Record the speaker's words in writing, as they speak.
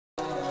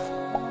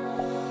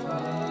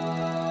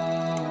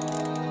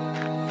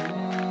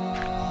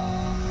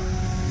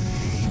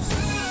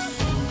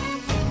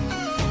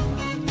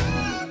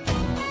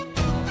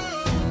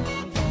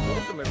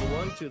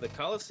the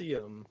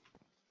Coliseum.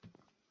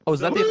 Oh, is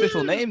that the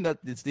official name? That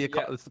it's the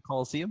Yeah. it's the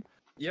Coliseum?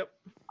 Yep.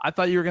 I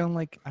thought you were gonna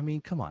like. I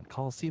mean, come on,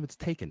 Coliseum. It's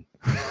taken.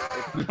 Been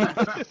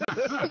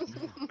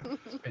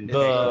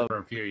The for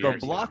a few the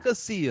years now.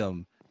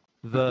 Blockaseum,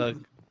 the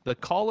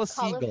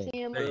Coliseum.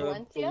 Coliseum The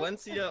Valencia.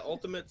 Valencia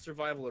Ultimate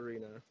Survival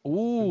Arena.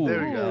 Ooh.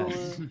 There we go.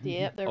 Ooh,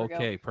 yep, there we go.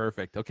 Okay,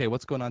 perfect. Okay,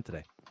 what's going on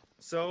today?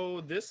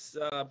 So this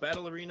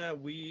battle arena,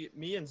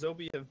 me and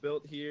Zobi have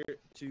built here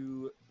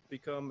to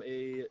become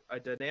a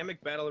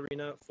dynamic battle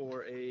arena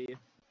for a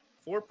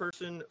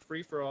 4-person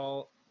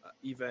free-for-all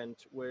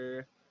event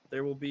where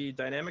there will be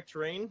dynamic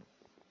terrain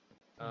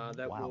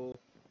that Wow. will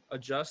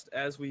adjust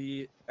as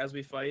we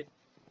fight.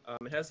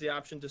 It has the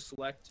option to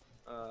select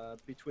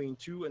between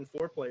 2 and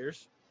 4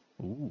 players,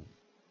 Ooh.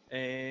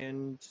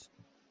 and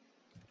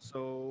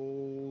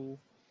so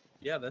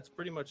yeah, that's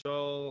pretty much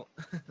all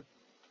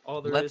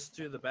all there Let's- is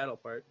to the battle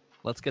part.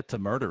 Let's get to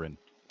murdering.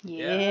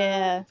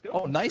 Yeah.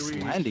 Oh, nice Should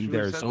we- landing should we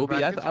there, set the Zobi.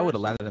 brackets I would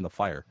have first? landed in the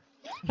fire.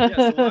 Yeah,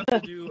 so we'll have to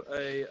do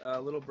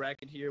a little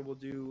bracket here. We'll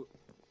do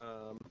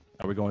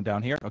Are we going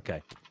down here?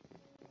 Okay.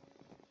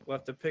 we'll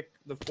have to pick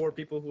the 4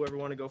 people, whoever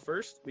want to go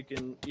first.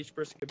 Each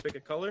person can pick a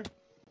color,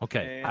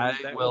 Okay. and I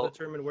that will will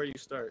determine where you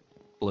start.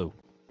 blue.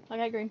 I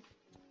got green.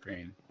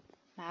 Green.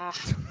 Ah.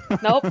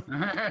 Nope.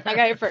 I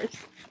got it first.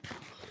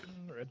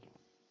 Red.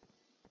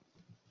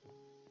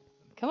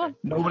 Come on.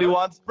 Nobody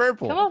wants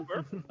purple. Come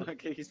on.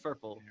 Okay, he's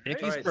purple.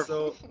 Icky's Alright,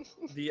 purple. so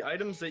the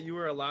items that you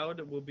are allowed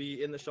will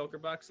be in the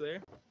shulker box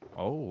there.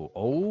 Oh.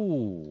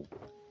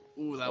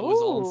 Ooh, that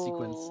was all in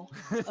sequence.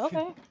 Ooh.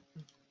 Okay.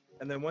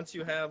 And then once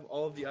you have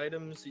all of the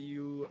items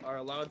you are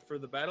allowed for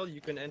the battle,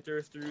 you can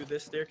enter through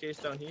this staircase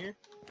down here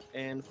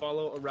and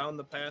follow around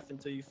the path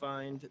until you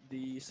find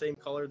the same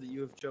color that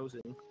you have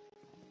chosen.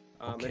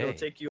 And it'll Okay.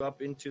 take you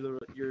up into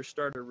your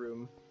starter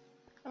room.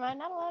 Am I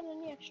not allowed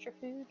any extra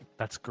food?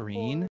 That's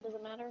green. Or does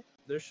it matter?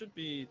 There should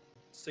be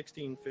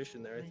 16 fish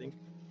in there, I think.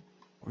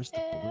 Where's the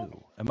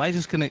blue? Am I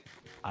just gonna?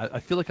 I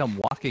feel like I'm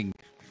walking.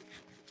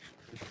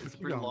 It's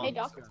pretty long. Hey,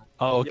 Doc.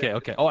 Oh, okay, Yeah,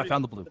 okay. Oh, I pretty-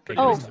 found the blue. Okay,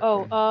 Oh, good.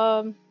 So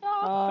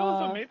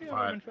maybe I'm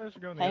Alright. moving faster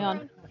going the Hang other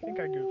on. way. I think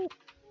I goofed.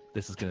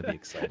 This is gonna be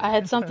exciting. I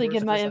had something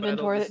in First my battle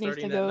inventory is that needs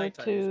to starting at go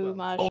nighttime as to well.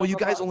 my. Oh, you shulker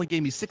guys box. only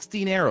gave me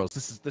 16 arrows.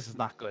 This is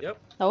not good. Yep.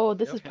 Oh,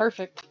 this is Okay.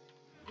 perfect.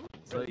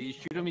 So you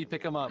shoot him, you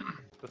pick him up.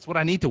 That's what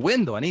I need to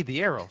win, though. I need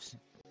the arrows.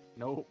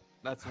 No,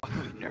 that's why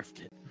we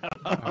nerfed it.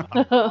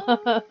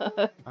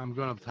 It's I'm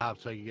going up top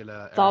so I can get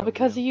a. all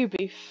because of you,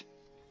 Beef.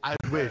 I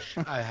wish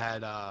I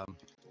had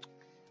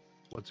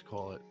what's it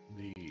call it,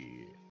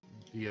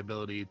 the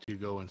ability to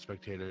go in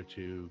spectator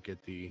to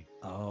get the.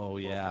 Oh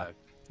yeah. effect.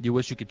 You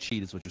wish you could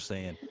cheat, is what you're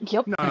saying.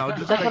 Yep. No,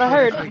 just That's what I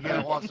heard. spectator so I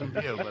get an awesome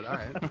view, but all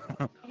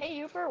right. Hey,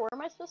 Uber, where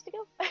am I supposed to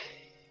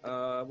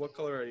go? What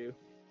color are you?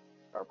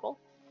 Purple.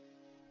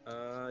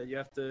 You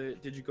have to.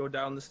 Did you go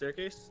down the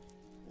staircase?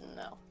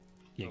 No.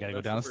 You Oh, gotta go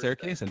that's down the the first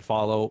staircase and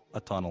follow a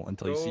tunnel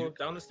until you see. Go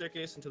down the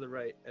staircase and to the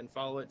right, and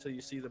follow it till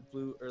you see the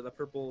blue or the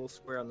purple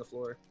square on the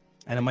floor.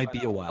 And it might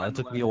be a while. It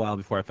took me a while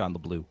before I found the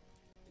blue.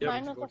 Yep.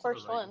 Mine was the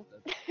first one.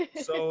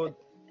 So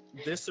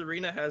this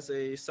arena has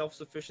a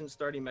self-sufficient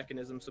starting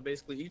mechanism. So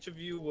basically, each of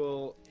you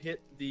will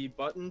hit the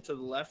button to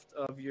the left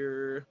of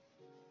your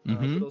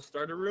Mhm. little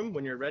starter room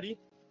when you're ready.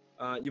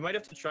 You might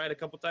have to try it a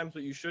couple times,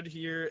 but you should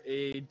hear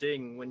a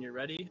ding when you're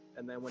ready.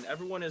 And then when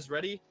everyone is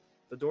ready,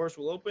 the doors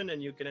will open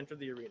and you can enter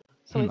the arena.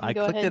 So we can I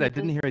go clicked ahead it. I and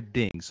didn't hear a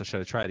ding. So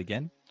should I try it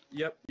again?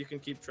 Yep, you can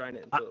keep trying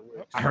it until it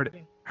works. I heard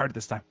it. Heard it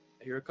this time.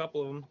 I hear a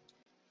couple of them.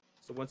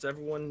 So once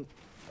everyone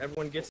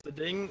gets the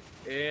ding,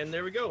 and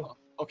there we go.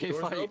 Okay,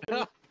 Doors are fight.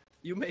 open.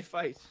 You may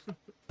fight.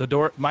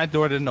 My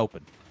door didn't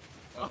open.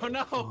 Oh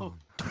no!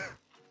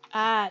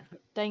 Ah,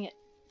 dang it.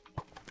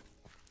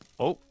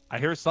 Oh, I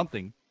hear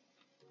something.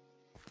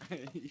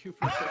 You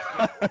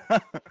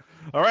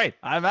All right,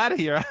 I'm out of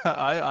here.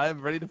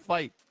 I'm ready to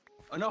fight.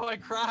 Oh no, I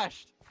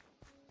crashed.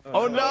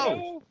 Oh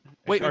no!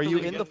 Wait, are you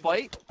in the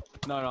fight?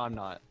 No, I'm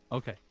not.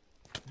 Okay,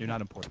 you're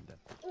not important then.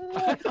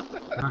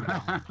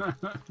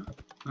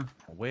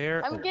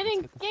 Where? I'm oh, let's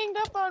getting get the- ganged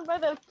up on by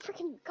the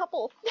freaking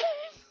couple.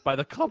 by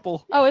the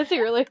couple. Oh, is he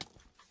really?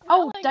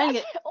 Oh, my dang God.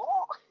 it.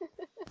 Oh.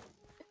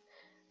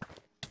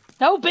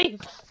 No, Beef.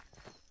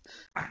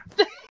 Wait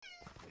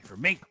for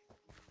me.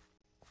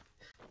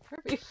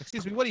 Kirby.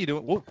 Excuse me. What are you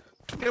doing? Whoa!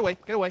 Get away!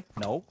 Get away!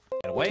 No!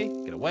 Get away!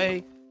 Get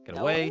away! Get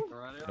away!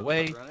 Get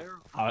away!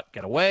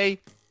 Get away!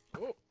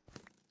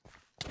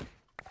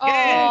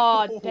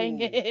 Oh, dang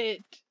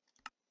it.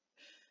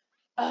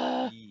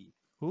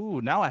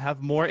 Ooh, now I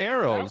have more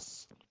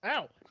arrows.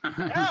 Ow!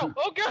 Ow!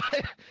 Oh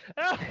god!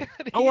 Ow.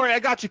 Don't worry, I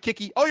got you,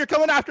 Kiki. Oh, you're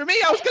coming after me?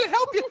 I was gonna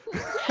help you.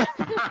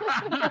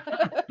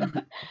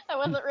 I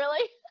wasn't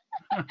really.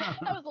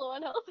 I was low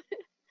on health.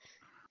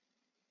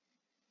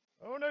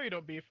 Oh no, you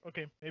don't, Beef.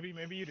 Okay, maybe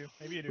you do.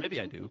 Maybe you do. Maybe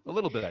I do. A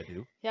little bit I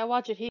do. Yeah,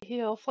 watch it.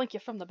 He'll flank you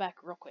from the back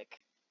real quick.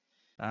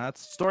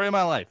 That's the story of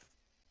my life.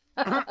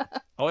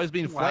 Always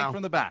being flanked Wow.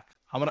 from the back.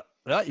 I'm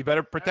gonna. You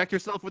better protect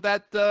yourself with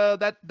that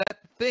that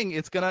thing.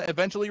 It's gonna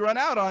eventually run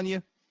out on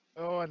you.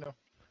 Oh, I know.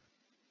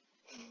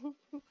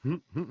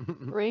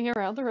 Ring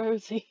around the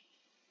rosy.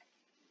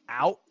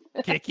 Out.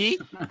 Kicky.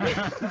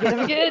 Get him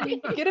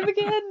again. Get him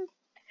again.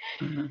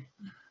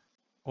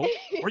 Oh,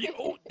 where you?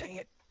 Oh, dang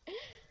it.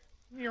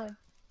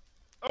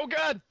 Oh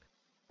god!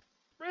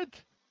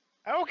 Brent!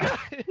 Oh god!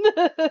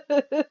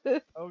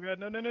 Oh god,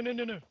 no, no, no, no,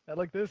 no, no. I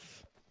like this.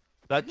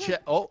 That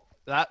oh,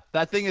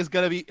 that thing is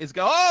gonna be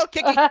oh,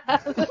 Kicky.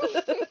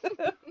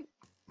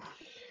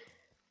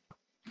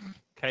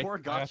 Okay. Poor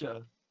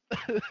gotcha.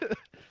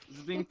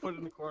 It's being put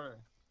in the corner.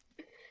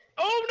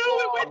 Oh no,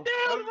 it went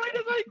down right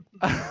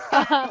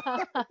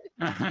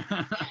as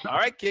I. All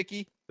right,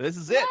 Kicky. This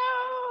is it.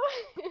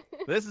 No.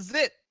 This is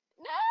it.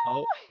 No.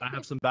 Oh, I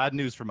have some bad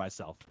news for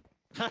myself.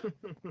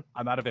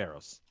 I'm out of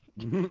arrows.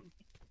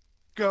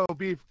 Go,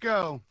 beef,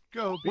 go.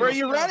 Go, beef. Where are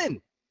you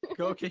running?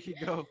 Go, Kiki,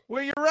 go.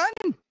 Where are you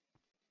running?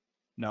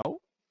 No,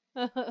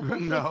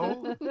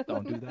 No.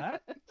 don't do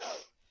that.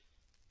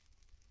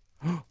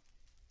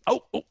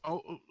 Oh, Oh,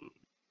 oh.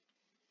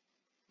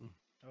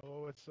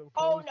 Oh, it's so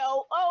Oh close.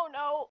 no. Oh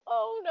no.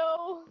 Oh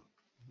no.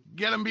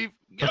 Get him, beef.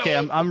 Get okay.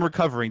 him. I'm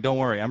recovering. Don't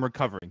worry. I'm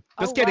recovering.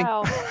 Just Oh, kidding.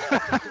 wow.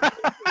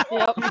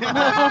 Yep.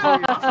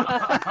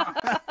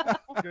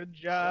 Good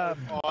job.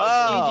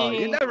 Oh,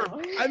 you GG. never.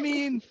 I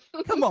mean,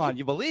 come on.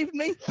 You believed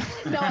me?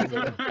 No, I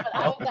didn't. But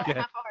I was at Okay.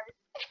 half a heart.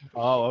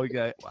 Oh,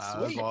 okay. Wow,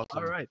 that's Sweet. awesome.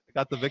 All right. I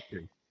got the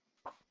victory.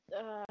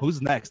 Uh,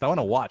 Who's next? I want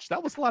to watch.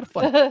 That was a lot of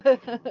fun.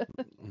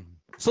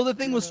 So the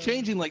thing was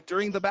changing like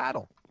during the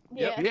battle.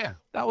 yeah. Yeah.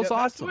 That was Yeah,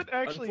 that's awesome. what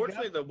actually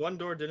Unfortunately, the one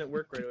door didn't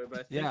work right away, but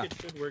I think Yeah. it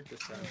should work this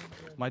time.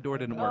 My door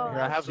didn't work. Oh.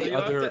 Here, I have So the you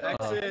have other. to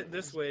exit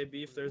this way,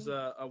 Beef. There's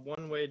a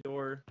one-way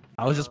door.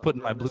 I was just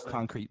putting my on blue this side.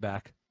 concrete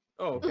back.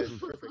 Oh, okay,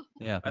 perfect.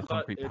 Yeah, I the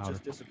thought concrete it powder.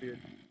 just disappeared.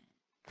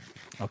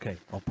 Okay.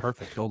 Oh,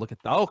 perfect. Oh, look at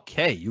that.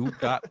 Okay, you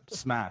got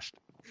smashed.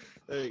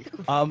 There you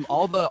go.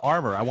 All the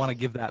armor, I want to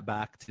give that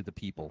back to the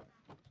people,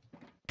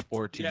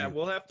 or to Yeah, you.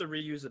 we'll have to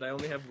reuse it. I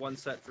only have one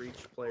set for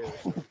each player.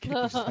 So. Okay, you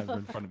just have it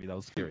in front of me. That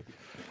was scary.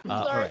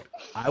 All Sorry. right,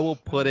 I will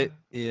put it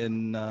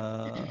in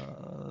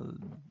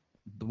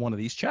one of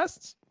these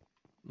chests.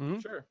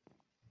 Sure.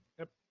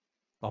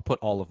 I'll put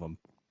all of them,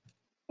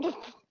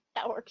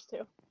 That works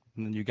too.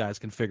 and then you guys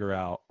can figure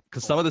out.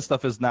 Because some of this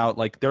stuff is now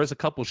like there's a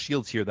couple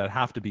shields here that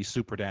have to be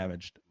super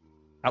damaged.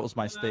 That was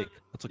my mistake.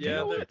 That's okay. Yeah,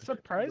 I'll they're- fix it.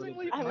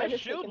 surprisingly, I my might have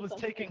shield taken was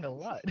something. taking a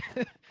lot.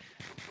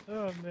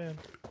 Oh man.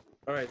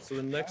 All right, so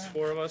the next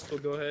four of us will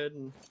go ahead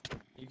and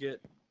you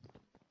get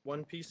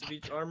one piece of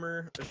each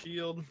armor, a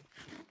shield,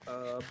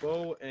 a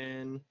bow,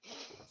 and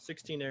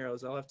 16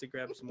 arrows. I'll have to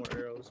grab some more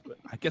arrows, but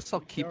I guess I'll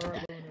keep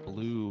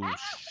blue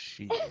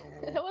shield.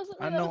 That wasn't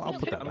I me, that know. was I'll me.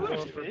 put that I'm back.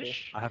 going for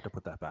Fish. I have to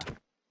put that back.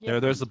 Yeah,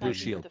 there's the blue I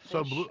agree with shield. the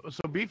So fish.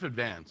 so beef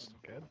advanced.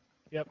 Good.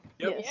 Yep.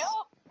 Yep.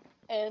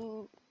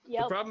 And The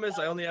yep. problem is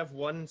I only have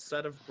one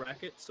set of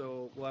brackets,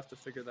 so we'll have to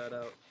figure that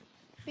out.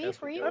 Beef,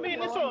 were you I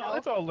mean, it's alone,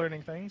 all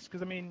learning things.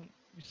 Cause I mean,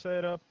 you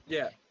set up.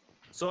 Yeah.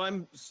 So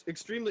I'm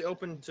extremely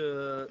open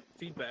to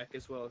feedback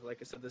as well. Like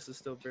I said, this is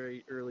still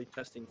very early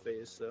testing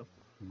phase, so.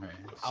 Right.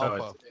 So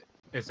Alpha.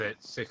 is it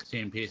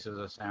 16 pieces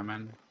of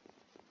salmon?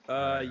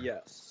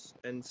 Yes,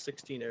 and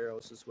 16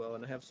 arrows as well,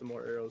 and I have some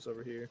more arrows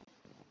over here.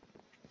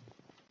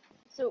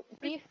 So,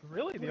 Beef,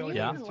 Really, the were only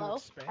you thing even is to low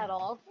expand. at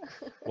all?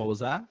 What was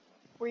that?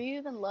 Were you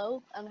even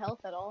low on health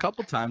at all? A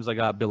couple times I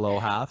got below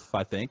half,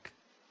 I think.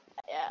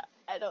 Yeah,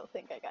 I don't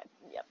think I got.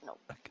 Yep, no.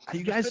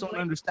 You guys don't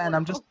understand.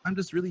 I'm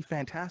just really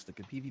fantastic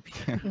at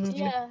PvP.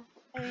 Yeah.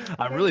 I mean,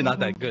 I'm really not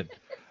that good.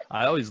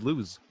 I always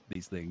lose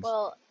these things.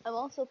 Well, I'm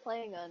also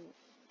playing on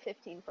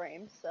 15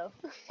 frames, so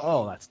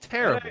Oh, that's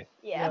terrible.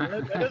 yeah.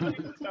 That doesn't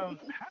even sound.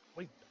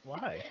 Wait,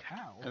 why?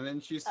 How? And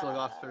then she still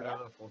got third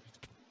out of 4.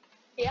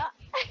 Yeah.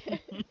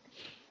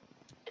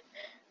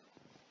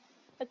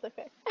 It's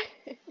okay.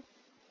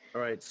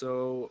 All right,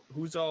 so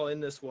who's all in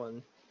this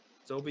one?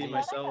 Zobi,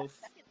 myself,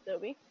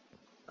 Dobie.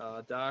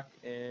 Doc,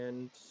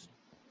 and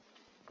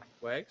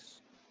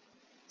Wags.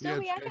 Yeah,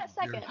 Dobie, I it's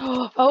got good. second.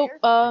 Here.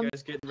 You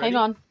guys getting ready? Hang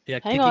on. Yeah,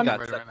 Hang Kiki on. got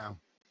Right now.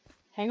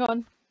 Hang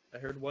on. I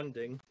heard one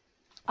ding.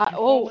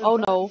 Oh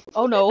no.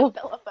 Oh no.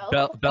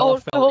 Bella Oh,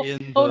 fell no. in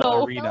the Oh,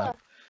 no. arena. Bella,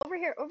 over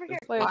here, over here.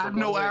 Where? I have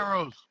no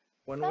arrows.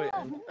 One way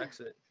Bella. and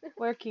exit.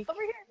 Where, Key?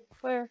 Over here.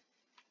 Where?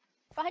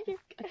 Behind you.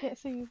 I can't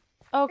see you.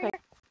 Okay.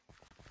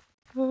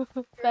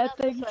 Bad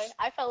things.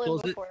 I fell in So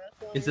is it- before. That's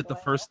the only Is it the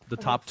reason why. the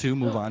top two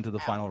move on to the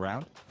final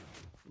round?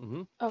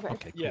 Mm-hmm. Okay.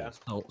 Okay, cool.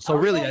 Yeah. So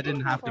really, I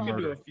didn't have to We can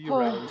do murder. a few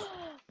rounds.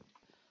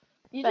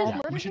 You just Yeah,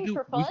 we murdered should me do-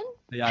 for we- fun?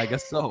 Yeah, I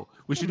guess so.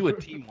 We should do a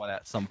team one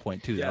at some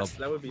point too. Yes,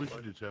 that would be We should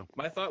fun. do too.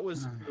 My thought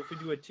was if we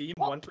do a team,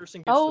 Oh. one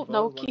person gets Oh, the bow,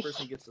 no, and one Keith.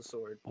 person gets the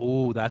sword.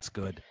 Oh, that's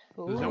good.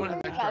 Does anyone have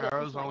Ooh. extra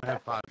arrows? I only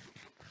have 5.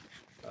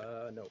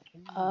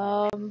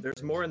 No.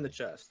 There's more in the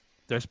chest.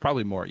 There's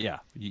probably more. Yeah,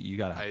 you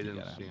gotta. I you didn't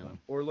gotta see have them.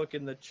 Or look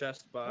in the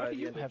chest Why by do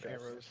the you end have of the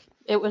chest. arrows?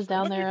 It was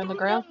down What are there you on the doing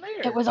ground. down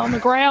there? It was on the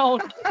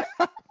ground.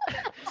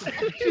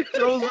 She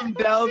throws them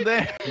down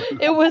there.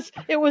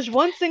 It was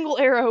one single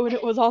arrow and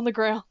it was on the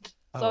ground.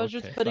 So I was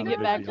just Okay, putting not a it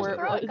big back deal. where it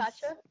Throw was. it,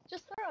 gotcha.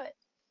 Just throw it.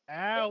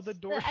 Ow, It's the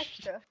door.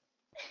 extra.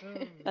 Oh,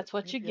 That's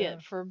what you yeah.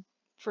 get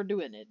for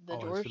doing it. The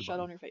Oh, door it's is the shut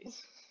button. on your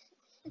face.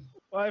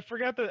 Well, I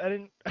forgot that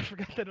I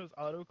forgot that it was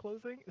auto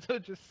closing, so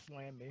it just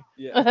slammed me.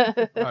 Yeah.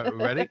 All right,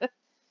 ready?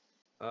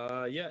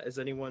 Yeah. Is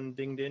anyone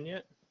dinged in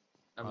yet?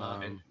 I'm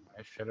not.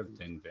 I should have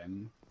dinged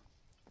in.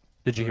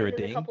 Did you hear a Did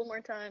a ding? couple more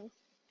times.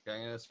 Okay,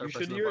 I'm gonna You start should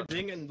pressing hear the a button.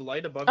 ding and the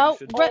light above Oh, you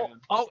should. Brett- be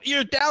on. Oh,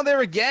 you're down there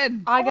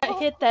again. I got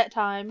hit that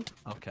time.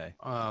 Okay.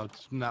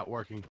 It's not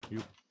working.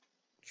 You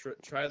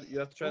Try. You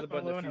have to try the Oh,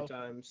 button a low few health.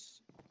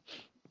 times.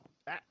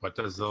 What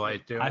does the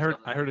light do? I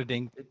heard a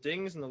ding. It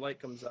dings and the light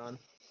comes on.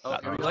 Oh,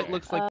 The here we light go.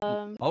 looks like.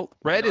 Um, Oh,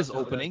 red is So that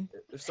opening.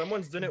 If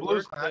someone's didn't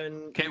Blue's work, not. then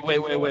Okay, you wait,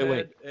 can wait, go wait, wait.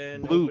 ahead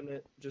and Blue- open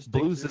it. Just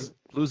dig Blues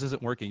through.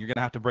 isn't working. You're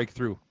gonna have to break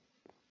through.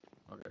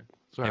 Okay.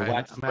 sorry, Hey,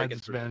 Wax is I'm at breaking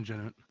through. disadvantage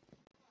in it.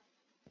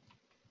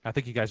 I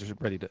think you guys are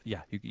ready to.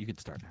 Yeah, you can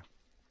start now.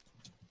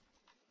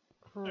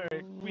 All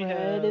right, we Red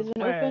have isn't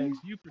open. Wags,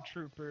 Youper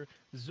Trooper,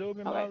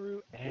 Zobimaru,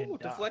 and Ooh,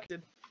 Doc.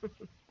 deflected.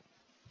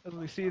 As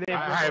we see, they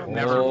I have both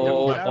never gone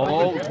Oh, felt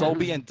down. that.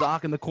 Toby and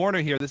Doc in the corner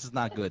here. This is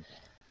not good.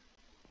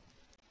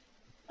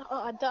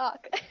 Oh,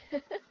 Doc.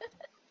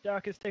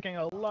 Doc is taking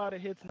a lot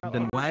of hits now.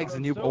 Then Wags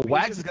and you. Zoe Oh,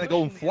 Wags just is gonna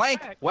go and pushing the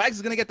flank. attack. Wags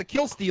is gonna get the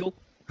kill steal.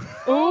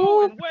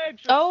 Oh, Ooh. and Wags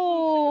just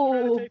Oh.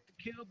 trying to take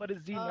the kill, but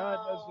it's denied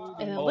by Oh.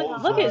 Zobi. And Oh,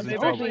 look at They've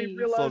Zobi's actually Zobi.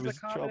 realized the Zobi's in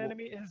common trouble.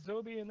 enemy is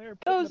Zobi, and they're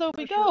Go, putting the Zobi,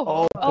 pressure go.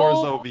 Oh, on. poor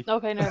Oh. Zobi.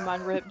 Okay, never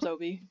mind. Rip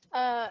Zobi.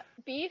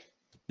 Beef.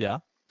 Yeah.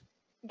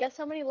 Guess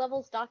how many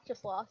levels Doc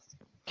just lost?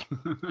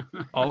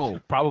 Oh,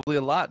 probably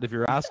a lot if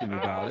you're asking me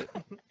about it.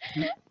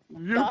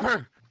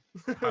 Youper!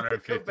 Go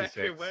back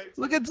here, 156. Wags.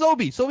 Look at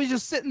Zobi. Zobi's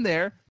just sitting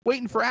there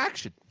waiting for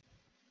action.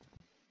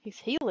 He's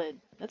healing.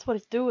 That's what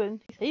he's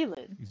doing. He's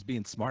healing. He's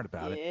being smart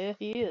about it. Yeah,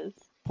 he is.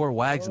 Poor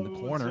Wags in the Oh,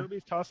 corner.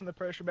 Zobi's tossing the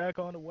pressure back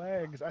onto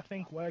Wags. I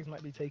think Wags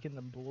might be taking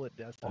the bullet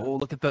this time. Oh,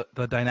 look at the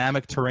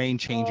dynamic terrain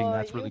changing. Oh,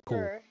 That's really cool.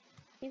 Youper.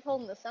 He's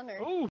holding the center.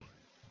 Oh,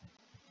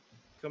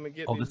 Come and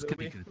get Oh, me, this could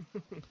be Zobi.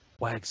 good.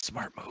 Wags,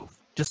 smart move.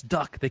 Just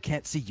duck. They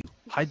can't see you.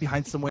 Hide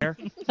behind somewhere.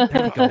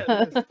 There you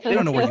go. They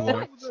don't know where you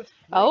are.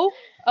 Oh,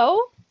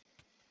 oh.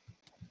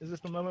 Is this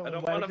the moment I when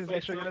don't want Wags to is fight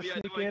actually going to Zobi. I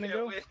sneak know I in and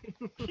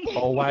can't go? win.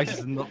 Oh, Wags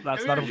is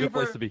that's not a good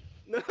place to be.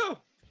 No.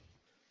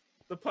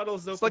 The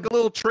puddle's open. It's like a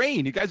little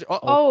train. You guys are.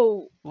 Uh-oh.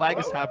 Oh. Lag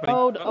is Oh. happening.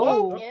 Oh.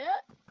 Oh. Oh. Yeah.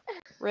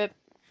 Rip.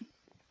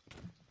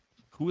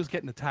 Who is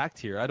getting attacked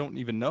here? I don't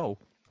even know.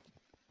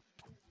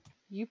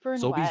 Youper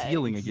and Zobi's Wags.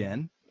 healing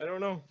again. I don't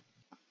know.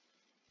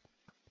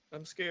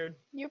 I'm scared.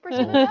 Youper's Oh,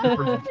 in the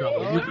Youper's in trouble.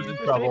 Oh, Youper's in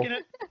Youper's trouble. taking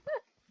it.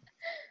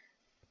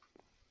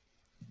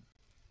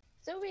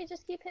 Zoe,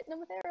 just keep hitting him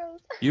with arrows.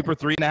 You for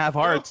 3.5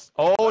 hearts.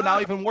 Oh, now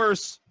even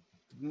worse.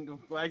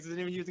 Wags isn't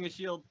even using a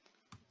shield.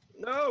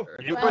 No.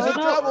 Youper's in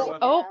no. trouble.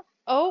 Oh.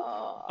 Oh.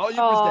 Oh. Oh, Youper's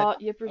Oh,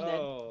 dead. Yipper's dead.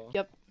 Oh.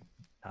 Yep.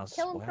 Now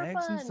Kill him for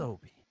Wags and fun.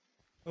 Zobi.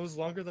 It was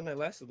longer than I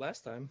lasted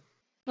last time.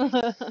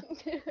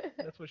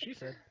 That's what she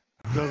said.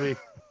 Zoe,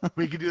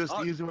 we could do this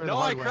Oh, the easy way. or the no,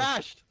 I hard way.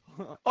 crashed.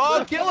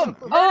 Oh, kill him!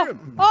 Oh.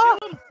 Oh.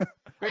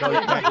 No,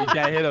 you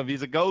can't hit him.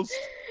 He's a ghost.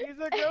 He's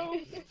a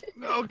ghost.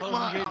 No, come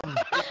on.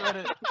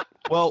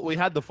 Well, we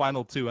had the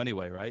final two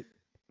anyway, right?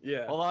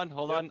 Yeah. Hold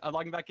on. I'm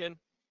logging back in.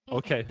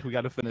 Okay, we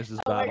got to finish this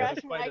Oh my battle.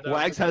 gosh, Fight it Wags. out.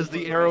 Wags has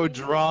the arrow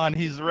drawn.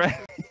 He's ready.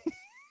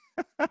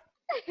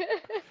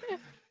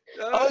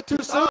 Oh, too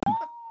soon.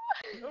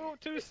 Oh,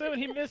 too soon.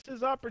 He missed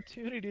his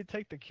opportunity to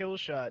take the kill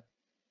shot.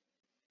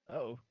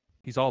 Oh.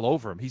 He's all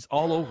over him. He's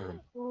all over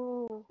him.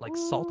 Ooh. Like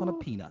salt on a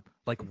peanut.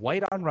 Like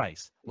white on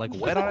rice. Like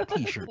wet on a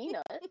t-shirt.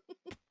 Peanut.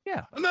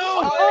 Yeah.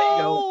 No!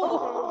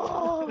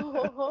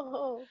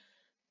 Oh.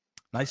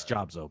 Nice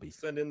job, Zobi.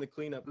 Send in the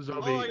cleanup.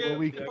 Zobi, Oh, I what get,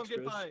 we the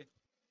pumpkin extras. pie.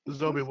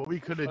 Zobi, what we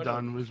could have Oh, no.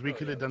 done was we Oh,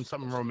 could yeah, have done that's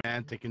something supposed to-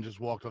 romantic and just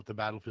walked off the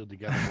battlefield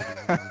together.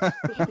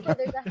 Pikachu,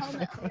 there's a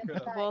helmet on the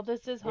other side. Well,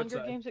 this is What Hunger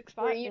side? Games Where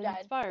expired. you died.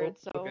 Inspired,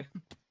 so. Okay.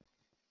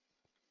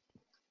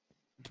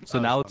 So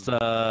now it's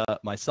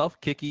myself,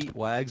 Kiki,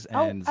 Wags,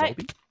 Oh, and I-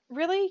 Zobi.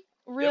 Really?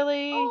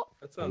 Really? Oh.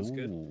 That sounds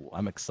good. Ooh,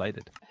 I'm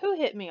excited. Who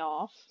hit me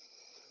off?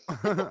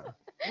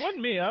 Wasn't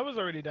me. I was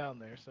already down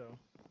there, so.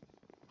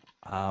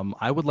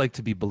 I would like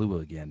to be blue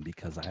again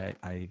because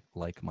I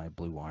like my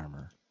blue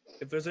armor.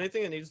 If there's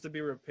anything that needs to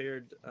be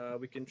repaired,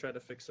 we can try to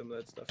fix some of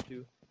that stuff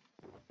too.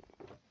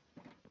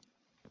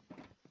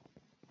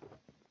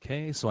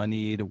 Okay, so I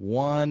need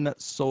 1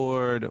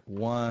 sword,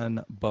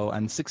 1 bow,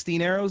 and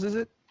 16 arrows, is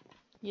it?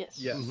 Yes.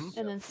 Yes. Mhm.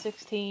 And then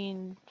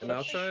 16. And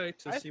I'll fish. try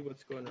to I- see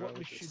what's going on. What we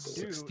with should this.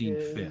 do 16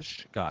 is-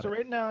 fish. Got So it.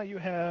 right now you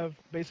have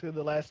basically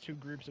the last two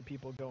groups of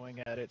people going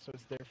at it, so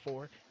it's their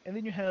 4, and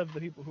then you have the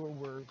people who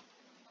were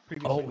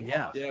previously. Oh,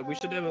 yeah. lost. Yeah, we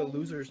should have a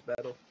losers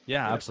battle.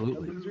 Yeah, The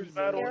absolutely. losers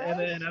battle, and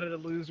then out of the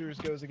losers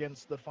goes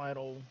against the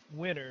final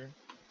winner.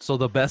 So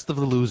the best of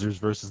the losers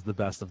versus the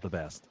best of the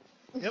best.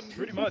 Yep,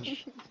 pretty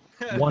much.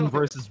 1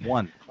 versus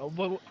 1.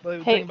 But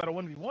the Hey. thing about a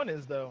 1v1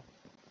 is though,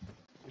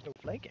 there's no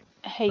flanking.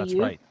 Hey, That's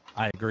you. right.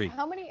 I agree.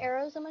 How many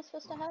arrows am I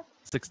supposed to have?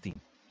 16.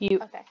 You.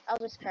 Okay, I'll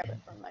just grab it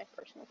from my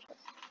personal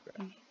chest.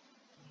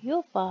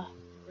 Yupa.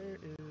 Where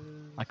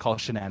is? I call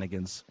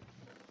shenanigans.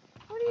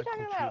 What are you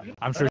talking about?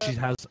 I'm sure she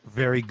has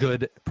very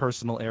good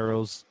personal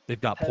arrows. They've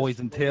got Has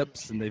poison blades.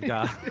 tips and they've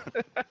got.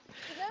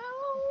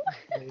 No!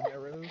 Blade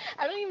arrows.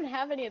 I don't even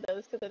have any of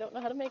those because I don't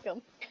know how to make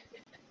them.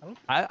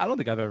 I don't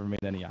think I've ever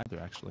made any either,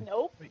 actually.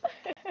 Nope.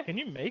 Can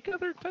you make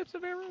other types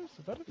of arrows?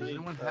 Is that a Does thing?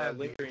 anyone have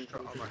the lingering extra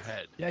creatures. armor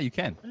head? Yeah, you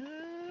can.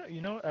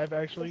 You know, I've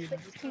actually.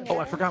 16 Oh, I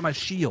arrows? forgot my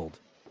shield.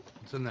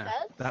 It's in there.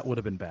 That's- That would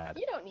have been bad.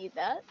 You don't need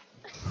that.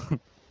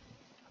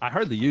 I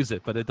hardly use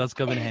it, but it does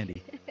come in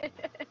handy.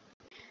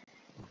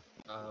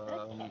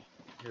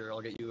 Here,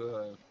 I'll get you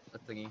a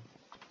thingy.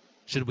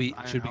 Should we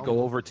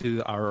go over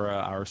to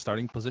our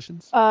starting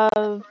positions?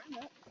 Well,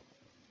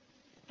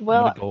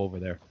 I'm gonna go over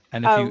there,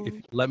 and if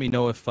you let me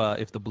know if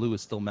the blue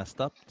is still messed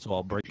up, so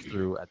I'll break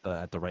through at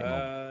the right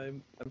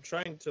moment. I'm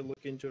trying to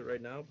look into it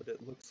right now, but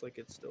it looks like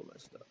it's still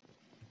messed up.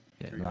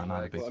 Yeah,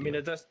 not a big Well, I deal. mean,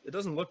 it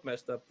doesn't look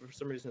messed up. For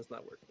some reason, it's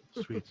not working.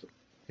 Sweet.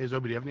 Hey,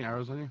 Zobi, do you have any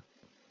arrows on you?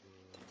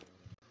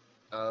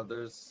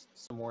 There's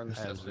some more in the I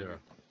have chest. 0.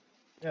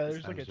 Yeah,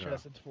 there's like a Zero.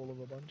 chest that's full of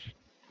a bunch.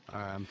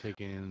 Alright, I'm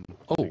taking.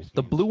 Oh, the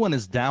 16. blue one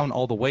is down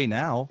all the way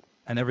now,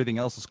 and everything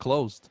else is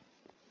closed.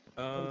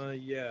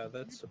 Yeah,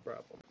 that's a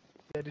problem.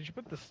 Yeah, did you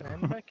put the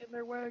sand back in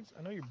there, Wags?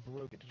 I know you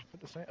broke it. Did you put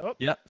the sand? Oh,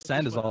 Yep,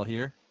 sand just is went all up.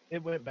 here.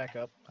 It went back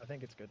up. I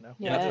think it's good now.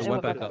 Yeah, it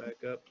went back up.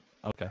 Back up.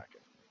 Okay.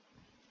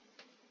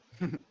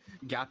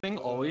 Gapping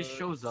always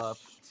shows up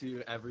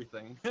to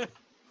everything. Like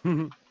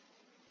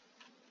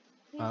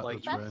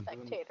that's that red.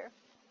 spectator.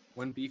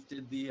 When Beef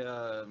did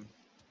the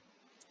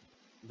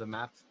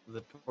map,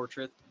 the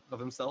portrait of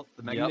himself,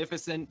 the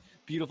magnificent,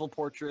 beautiful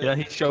portrait. Yeah,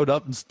 he showed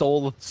up and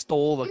stole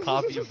a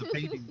copy of the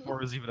painting before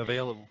it was even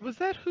available. Was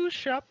that whose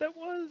shop that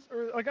was?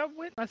 Or like I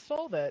went and I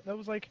saw that and I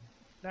was like,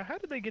 now how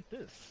did they get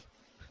this?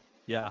 I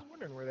Yeah, was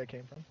wondering where that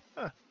came from.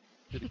 Huh.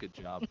 did a good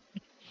job.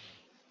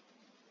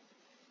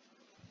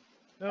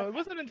 No, it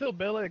wasn't until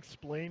Bella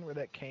explained where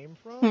that came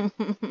from.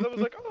 I was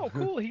like, oh,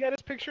 cool, he got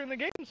his picture in the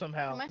game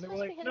somehow. Am I And they were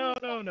supposed to be like, no,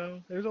 hitting no,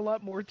 no. There's a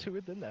lot more to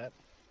it than that.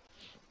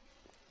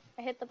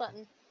 I hit the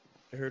button.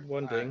 I heard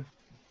one ding.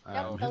 Yep,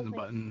 I'm that hitting the was me.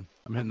 button.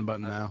 I'm hitting the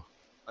button now.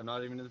 I'm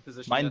not even in the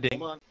position. Mine yet. ding.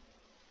 Hold on.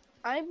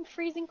 I'm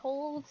freezing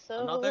cold,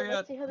 so not there let's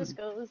yet. see how this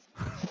goes.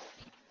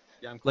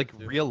 Yeah, I'm Like close,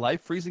 too. real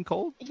life freezing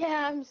cold?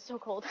 Yeah, I'm so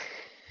cold.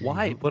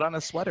 Why? Put on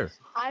a sweater.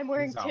 I'm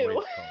wearing He's always 2.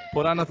 cold.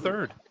 Put on a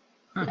third.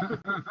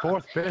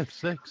 4th, 5th,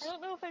 6th. I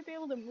don't know if I'd be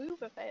able to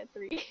move if I had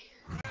 3.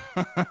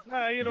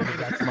 Nah, you don't need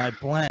that. That's my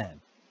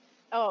plan.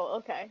 Oh,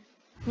 okay.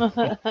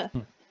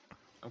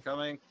 I'm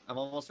coming. I'm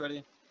almost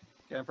ready.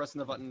 Okay, I'm pressing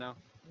the button now.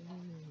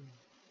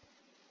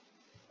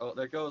 Oh,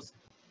 there it goes.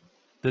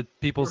 Did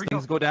people's Here we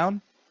things go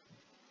down?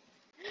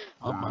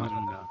 Oh, mine's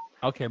went down.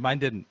 Okay, mine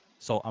didn't.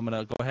 So I'm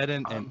gonna go ahead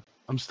and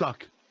I'm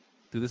stuck.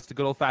 do this the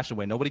good old-fashioned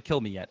way. Nobody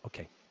killed me yet.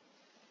 Okay.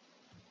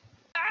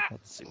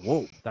 Let's see.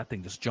 Whoa, that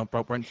thing just jumped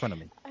right in front of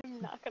me. I'm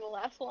not gonna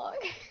last long.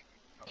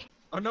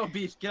 Oh no,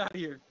 Beef, get out of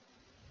here.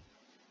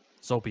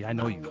 Soapy, I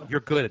know you. You're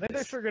good I at think they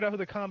this. figured out who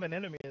the common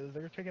enemy is.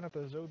 They're taking out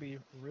the Zobi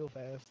real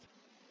fast.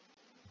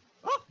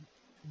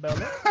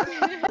 Bella?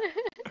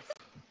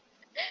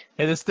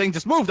 Hey, this thing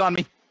just moved on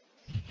me.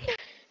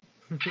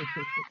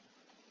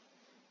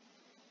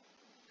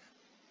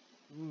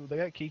 Ooh, they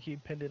got Kiki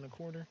pinned in a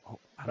corner. Oh,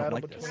 I don't Battle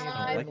like this. between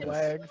I don't like the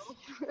this.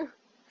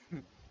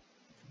 Wags.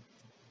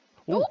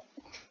 Ooh,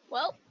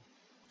 Well,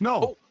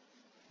 No!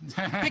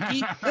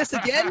 Vicky, this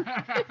again?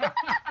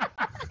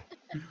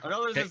 Oh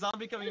no, there's Okay. a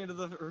zombie coming into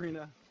the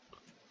arena.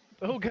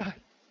 Oh god.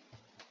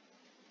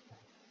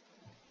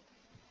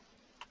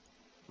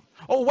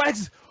 Oh,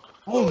 Wags!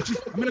 Oh,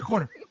 jeez, I'm in a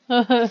corner.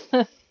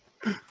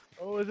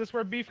 Oh, is this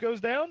where Beef goes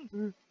down?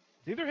 It's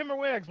either him or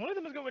Wags. One of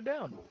them is going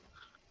down.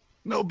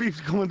 No, Beef's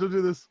going to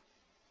do this.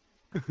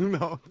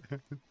 No.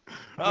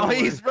 Oh,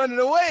 he's running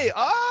away.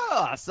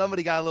 Ah,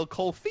 somebody got a little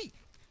cold feet.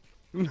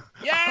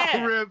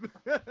 Yeah. Rip.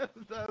 That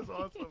was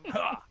awesome.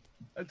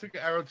 I took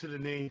an arrow to the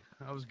knee.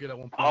 I was good at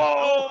one point.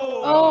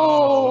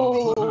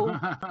 Oh.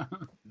 Oh.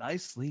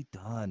 Nicely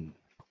done.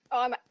 oh,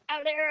 I'm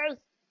out of arrows.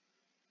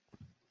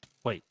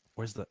 Wait,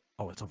 where's the?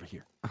 Oh, it's over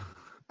here.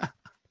 That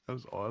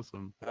was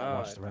awesome.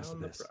 Watch the rest of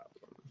found the this. problem.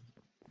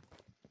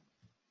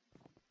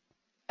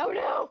 Oh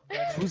no!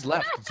 Who's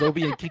left?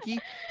 Zobi and Kiki.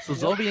 So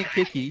Zobi and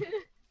Kiki.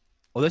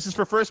 Oh, this is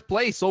for first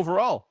place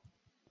overall.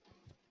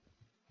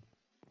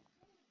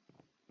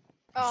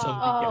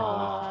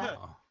 Oh,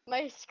 Oh,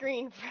 my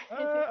screen. I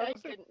I was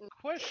like, couldn't.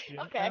 question.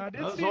 Okay. I that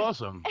did was see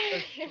awesome.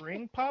 a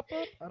string pop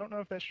up. I don't know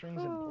if that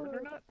string's important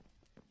or not.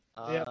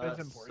 Yeah, it's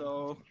important.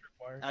 So It's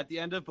required. at the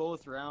end of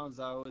both rounds,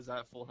 I was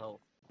at full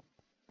health.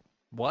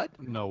 What?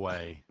 No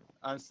way.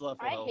 I'm still at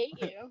full I health.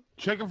 hate you.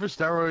 Checking for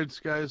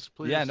steroids, guys,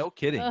 please. Yeah, no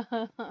kidding.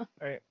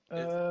 Alright,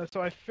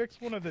 so I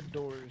fixed one of the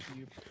doors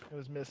it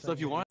was missing. So if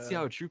you want to see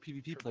how uh, a true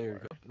PvP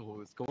player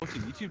goes, go to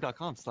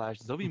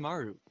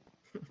youtube.com/ZobiMaru.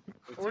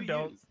 Or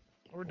don't.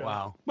 Or don't.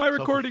 Wow. My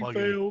recording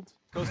Self-plugging. failed.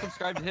 Go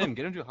subscribe to him.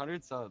 Get him to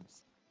 100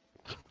 subs.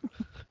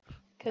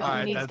 Because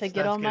Alright, he needs to that's-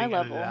 get that's on my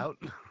getting level.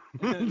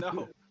 edited out.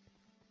 No.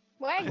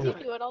 Wags, you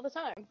do it all the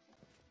time.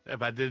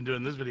 If I didn't do it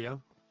in this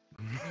video.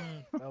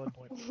 Valid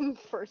point.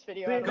 First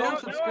video Wait, ever. Go No, no, I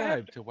subscribe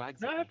have to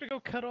Wags. Now I have to go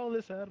cut all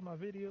this out of my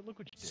video. Look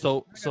what you did.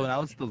 So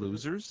now it's the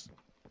losers.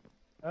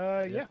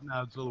 Yeah.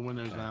 Now it's all the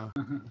winners now.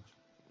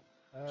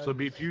 Uh, So,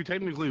 Beef, you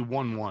technically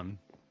won one.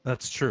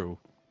 That's true.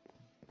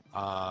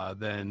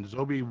 Then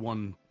Zobi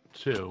won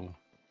 2.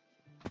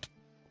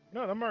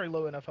 No, I'm already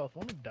low enough health.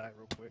 Let me die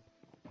real quick.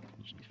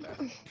 Should be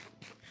fast.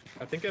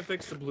 I think I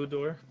fixed the blue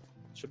door.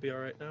 Should be all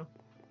right now.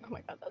 Oh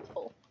my god, that's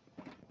full.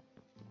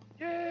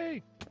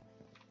 Yay!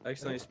 I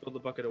accidentally spilled a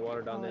bucket of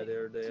water down there the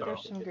other day. and I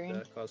There's think some it,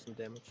 green. caused some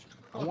damage.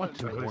 I want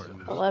 2 more.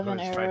 11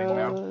 Who's fighting now?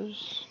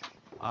 arrows.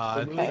 The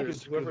Okay.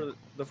 losers, whoever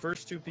the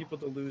first 2 people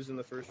to lose in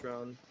the first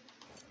round.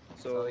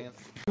 So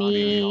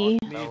Me.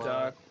 me,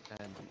 Doc.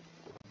 And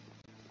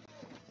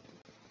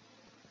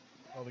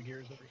All the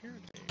gears over here.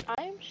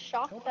 I'm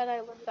shocked that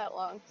I lived that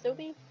long.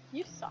 Sophie,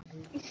 you suck.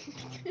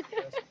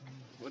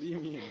 what do you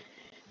mean?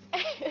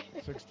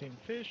 16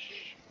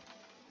 fish.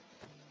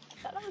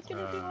 Thought I was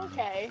gonna do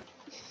okay.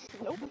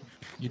 Nope.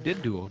 You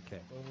did do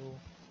okay. Oh,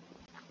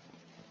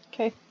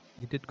 Okay.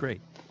 You did great.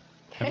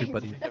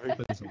 Everybody's a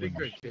Big winner.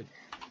 great kid.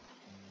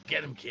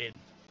 Get him, kid.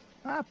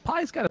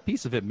 Pie's got a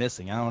piece of it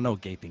missing. I don't know,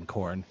 gaping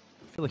corn.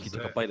 I feel like you Is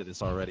took a it? bite of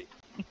this already.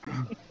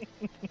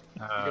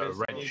 guys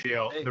Red need-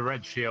 shield. Hey. The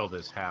red shield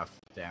is half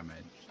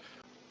damaged.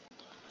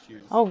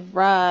 Cheers. All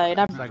right, It's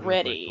not I'm gonna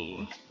break the ready.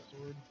 law.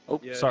 sword. Oh,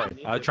 Yeah, sorry. we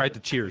need I to- tried to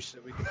cheers.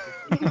 that we can-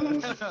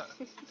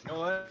 You know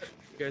what?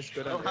 You guys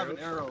go I down don't have an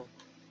arrows? arrow.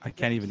 I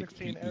can't even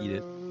 16 eat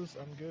it. arrows.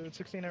 I'm good.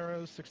 16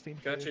 arrows, 16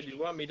 Gotcha. fish. Do you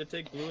want me to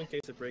take blue in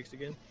case it breaks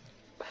again?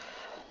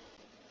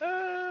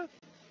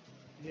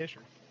 Yeah,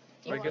 sure.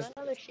 Do you I want guess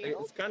another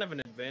shield? it's kind of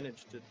an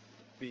advantage to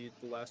be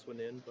the last one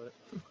in, but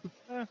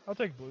I'll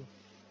take blue.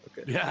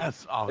 okay.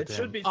 Yes. Oh, It damn.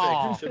 should be fake.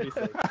 Oh. It should be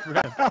fake.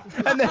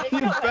 And then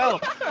you fell.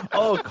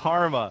 Oh,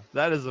 karma.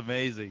 That is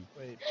amazing.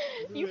 Wait.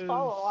 You blue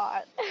fall a is-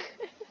 lot.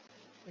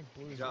 I think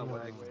blue is Job, the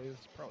Wags. way.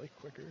 It's probably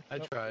quicker. I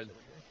Nope, tried. it's over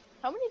here.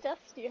 How many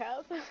deaths do you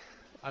have?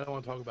 I don't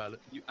want to talk about it.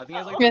 I think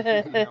it's Oh. like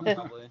 50 now,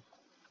 probably.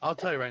 I'll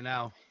tell you right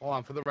now. Hold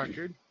on, for the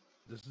record.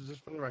 This is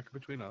just for the record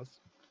between us.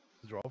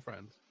 Because we're all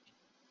friends.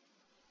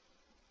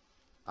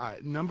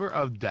 Alright, number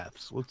of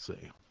deaths. Let's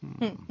see.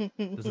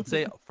 Does it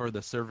say for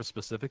the server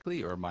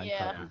specifically or Minecraft?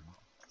 Yeah.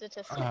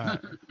 Statistics.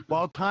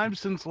 Well, time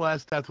since the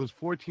last death was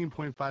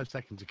 14.5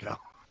 seconds ago.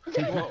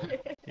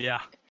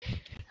 Yeah.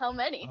 How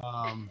many?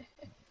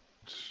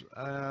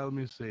 Let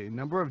me see.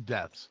 Number of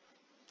deaths.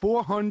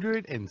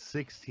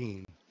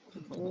 416.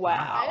 I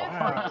Wow.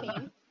 have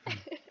 14.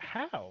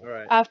 How? All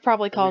right. I've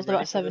probably we caused ready about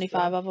for this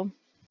 75 round? of them.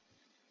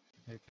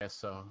 I guess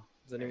so.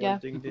 Is anyone Yeah.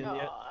 dinged in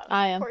yet? Aw,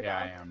 I am. poor Yeah,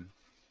 I dog. am.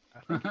 I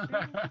think you do.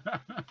 Not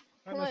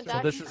Come on, necessarily. So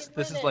Doc, this you is can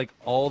this win is it. like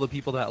all the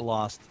people that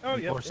lost. Oh,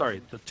 yep, Or yep.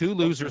 sorry, the 2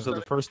 losers of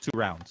the first 2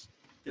 rounds.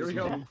 Here we Is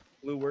go.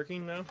 Blue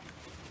working now?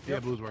 Yeah,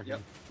 blue's working.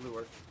 Yep, blue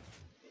work.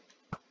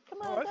 Come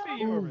Oh, on, I see Doc.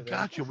 you Ooh, over there.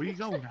 gotcha. Where you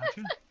going,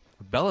 gotcha?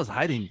 Bella's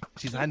hiding.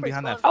 She's hiding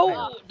behind that Oh. fire.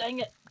 Oh, dang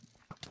it.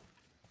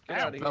 Get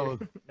out of here. Bella,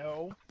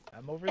 No,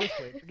 I'm over this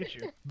way. Forget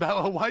you.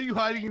 Bella, why are you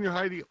hiding in your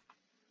hiding?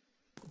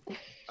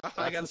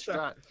 I got That's the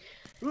stuck.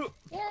 strat.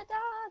 Yeah,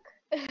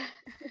 Doc.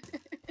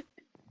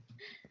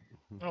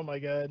 Oh my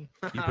god.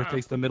 Keeper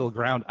takes the middle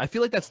ground. I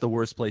feel like that's the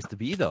worst place to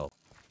be, though.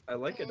 I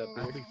like it up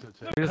I here. think so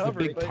too. No There's the cover,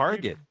 big but you-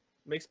 target.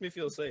 Makes me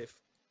feel safe.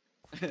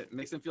 It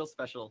makes him feel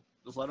special.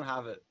 Just let him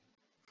have it.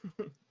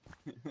 Look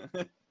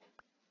at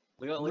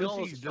At all least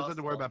those he doesn't have to shots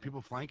worry fall. about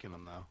people flanking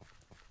him, though.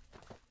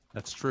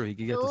 That's true. He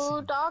can get to Oh,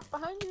 see. Doc,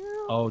 behind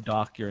you. Oh,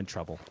 Doc, you're in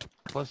trouble.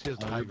 Plus, he has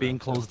Oh, high you're being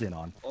ground, closed in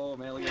on. Oh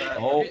man, look at that.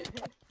 Oh.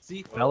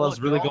 See, Bella's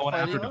look, really they're all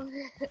going after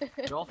fighting.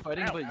 They're all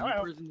fighting, Ow, but ow,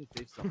 ow. Uber's in the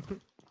safe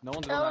zone. No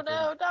one's going Oh after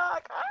no, him.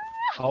 Doc. Ah!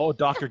 Oh,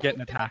 Doc, you're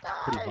getting attacked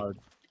pretty hard.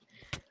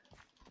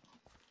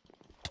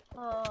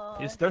 Oh,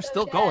 They're so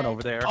still going dead.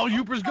 over there. Oh,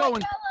 Uber's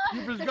going.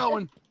 Uber's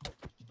going.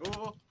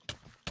 Oh.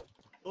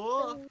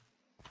 Oh.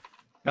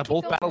 Got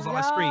both battles on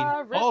the screen. Yeah,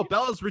 rip. Oh,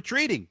 Bella's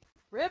retreating.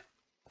 Rip.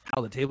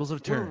 How the tables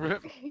have turned.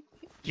 Rip.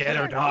 Get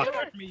her, Doc. Get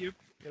away from me, you.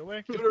 Get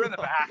away. Shoot her in the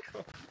back.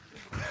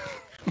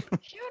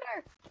 Shoot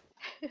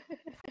her.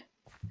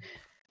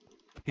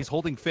 He's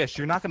holding fish.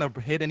 You're not gonna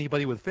hit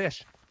anybody with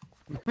fish.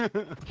 I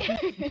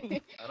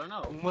don't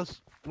know.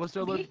 Unless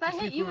they're allergic If I to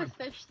hit you seafood.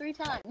 with fish 3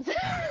 times.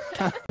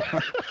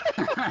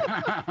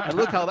 And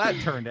look how that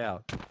turned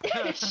out.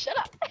 Shut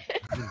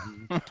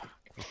up.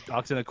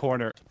 Doc's in a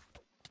corner.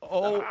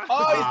 Oh,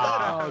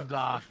 Oh,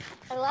 Doc.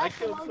 I lasted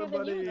killed longer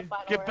than you in the somebody.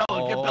 final Get round.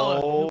 Bella, get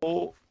Bella.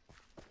 Oh,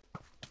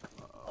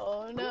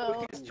 Oh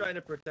no. He's trying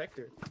to protect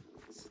her.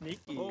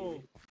 Sneaky.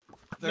 Oh.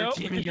 Nope,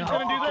 teaming he's up.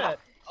 gonna do that.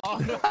 Oh,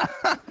 no.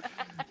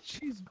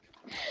 she's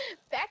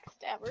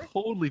Backstabber.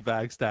 totally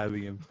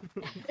backstabbing him.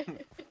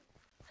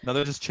 Now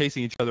they're just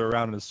chasing each other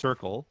around in a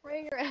circle.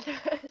 Ring around the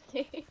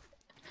rosy.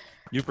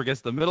 Uper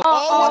gets the middle.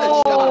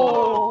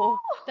 Oh, what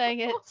a shot! dang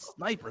it.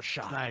 Sniper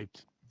shot.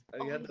 Sniped.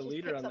 I got the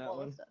leader on that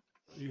one.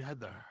 You had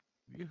the.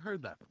 You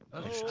heard that.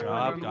 Nice Oh,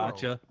 job. no.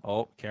 Gotcha.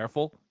 Oh,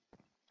 careful.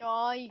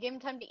 Oh, you gave him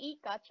time to eat,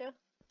 gotcha.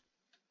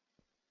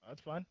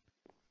 That's fine.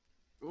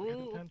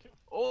 Ooh. Ten, two.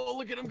 Oh,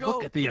 look at him go.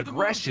 Look at the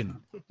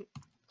aggression.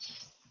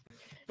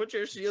 Put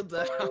your shield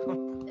down.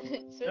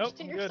 Switch Nope,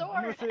 to I'm your good. I'm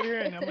gonna sword. sit here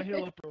and I'm gonna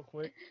heal up real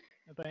quick.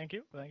 Thank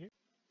you, thank you.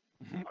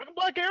 I can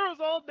block arrows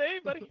all day,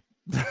 buddy.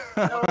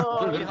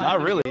 Oh,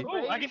 Not really.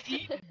 Oh, I can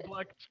eat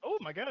black. Oh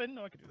my god, I didn't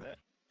know I could do that.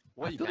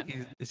 What, I you feel like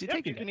can? is he Yep,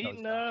 taking you can those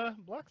eat down?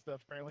 block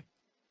stuff apparently.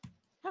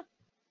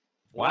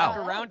 Wow. Walk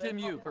around him,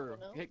 That's you. all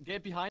I know.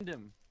 Get behind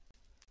him.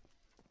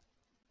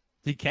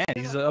 He can.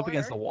 In He's the up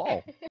against the corner.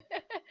 wall.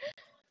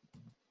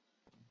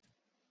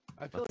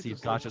 I feel Let's see if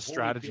this little Gotcha's Holyfield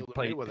strategy and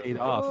paid Mayweather fight.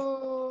 off.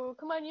 Ooh,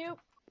 come on, you.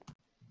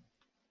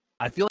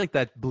 I feel like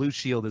that blue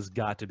shield has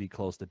got to be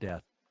close to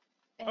death.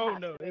 It Oh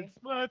has no, to be.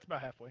 it's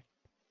about halfway.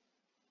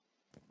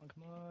 Oh,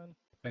 come on.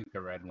 I think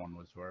the red one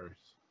was worse.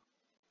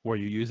 Were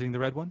you using the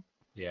red one?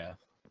 Yeah.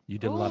 You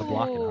did a lot of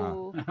blocking,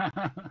 Ooh.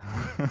 huh?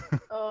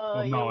 Oh,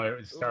 Well, no, you.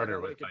 it started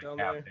like with it like down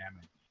half there.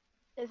 damage.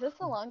 Is this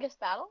the longest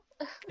battle?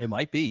 It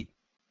might be.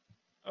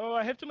 Oh,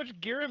 I have too much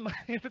gear in my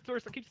inventory,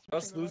 so I keep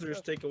Us switching around losers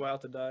stuff. take a while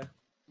to die.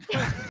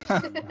 You're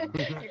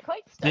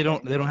quite They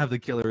stubborn. don't have the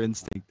killer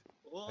instinct.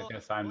 I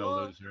guess I'm the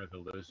loser of the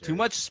losers. Too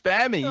much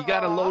spamming. You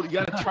gotta Aw. load. You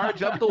gotta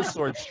charge up those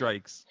sword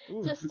strikes.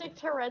 Ooh, Just stick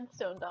to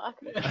redstone, Doc.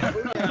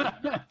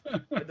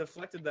 I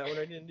deflected that one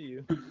right into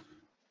you.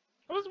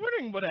 I was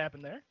wondering what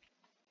happened there.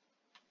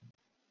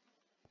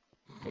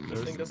 Hope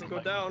this thing doesn't go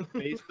down.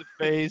 Face to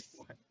face.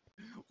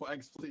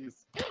 Wags,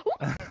 please.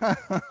 Hi.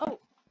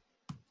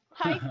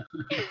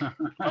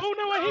 Oh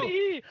no, I hit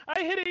E! I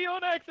hit E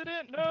on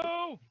accident!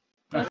 No!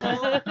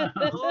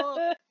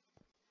 Oh.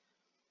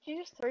 Did you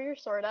just throw your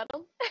sword at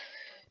him?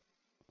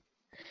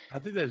 I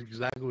think that's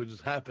exactly what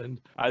just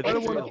happened. I I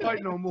don't think want to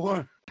fight no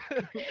more.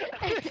 Did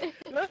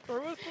I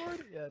throw a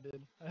sword? Yeah, I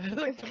did. I had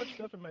like too much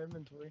stuff in my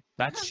inventory.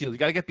 That's shield. You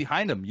gotta get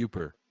behind him,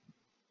 Youper.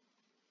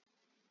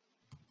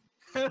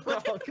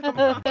 Oh, come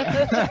on.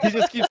 He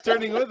just keeps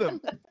turning with him.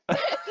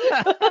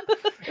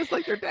 It's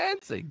like they're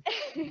dancing.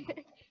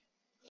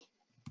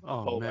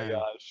 Oh, my man.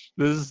 gosh.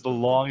 This is the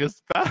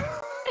longest battle.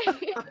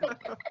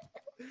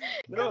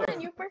 No, Come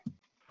on, Youper.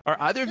 Are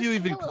either of you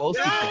even close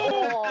to death?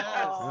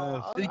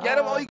 Aw. Did you get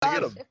him? Oh, you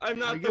got him. I'm I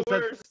not guess the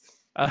that's- worst.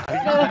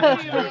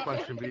 That's a great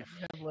question, Beef.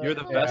 You're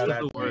the Oh, best Yeah, of the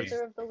that's me. worst.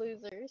 Loser of the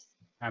losers.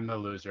 I'm the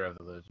loser of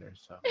the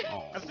losers. So.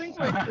 Oh. I think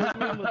my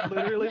Tisman was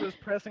literally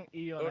pressing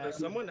E on Oh, does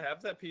accident. someone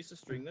have that piece of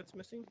string that's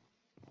missing?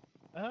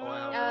 It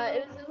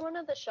was in one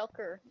of the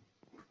shulker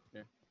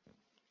Yeah.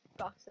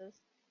 boxes.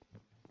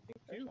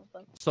 Or you.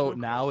 something. So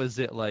now is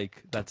it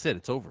like that's it?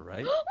 It's over,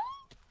 right?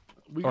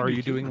 We Or can are be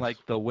you doing teammates.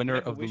 like the winner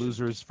Yeah, but of the we should-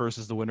 losers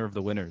versus the winner of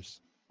the winners?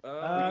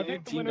 I we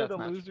think do the winner of the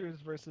team deathmatch.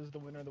 losers versus the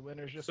winner of the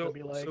winners, just So, to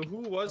be like so who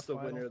was the the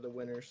winner final. of the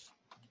winners?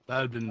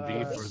 That would have been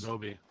Beef or Uh,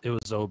 Zobi. It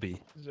was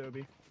Obi.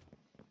 Zobi.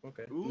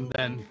 Okay. And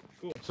then,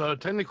 Cool. so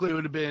technically it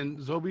would have been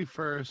Zobi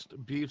first,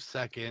 Beef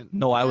second.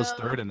 No, I was No.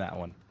 third in that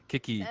one.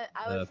 Kiki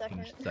I was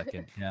finished second.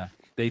 second. Yeah,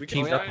 they We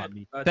can teamed up try on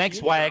me. a Thanks,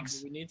 team job,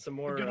 Wags. but we need some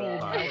more, Good old more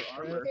Wags,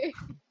 armor.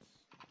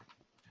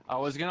 I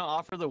was gonna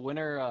offer the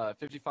winner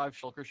 55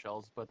 shulker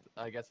shells, but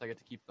I guess I get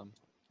to keep them.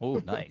 Oh,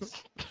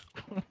 nice.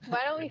 Why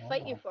don't we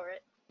fight you for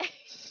it?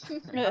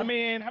 I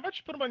mean, how about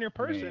you put them on your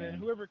person, Man. and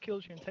whoever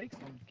kills you and takes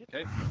them, get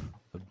Okay.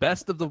 The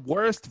best of the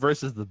worst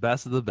versus the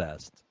best of the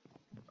best.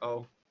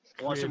 Oh,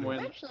 watch him I'm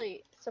win.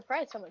 actually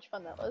surprised how much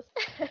fun that was.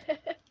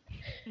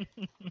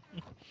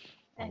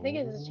 I think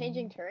it's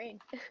changing terrain.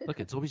 Look,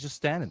 it's always just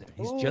standing there.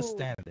 He's just Ooh.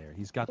 standing there.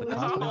 He's got the Who's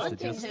confidence to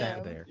taunting just stand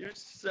him? there. You're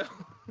so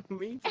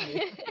mean to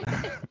me.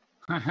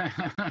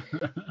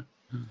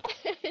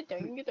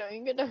 Doing,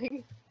 doing,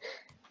 doing.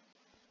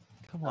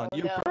 Come on, Oh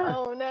you no,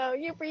 oh no,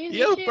 Youper, use You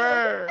your shield.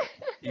 burr!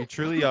 You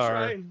truly I'm are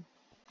trying.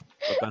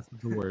 the best of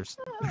the worst.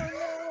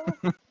 Oh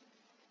no.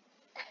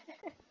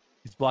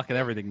 He's blocking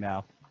everything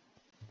now.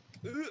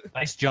 Ugh.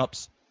 Nice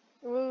jumps.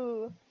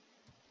 Ooh.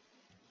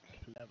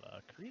 clever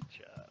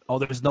creature. Oh,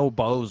 there's no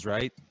bows,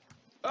 right?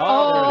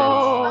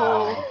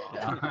 Oh.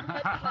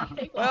 Yeah.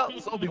 Take Well, one.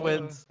 Zobi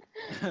wins.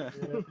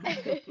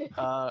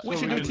 We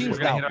should we do can- teams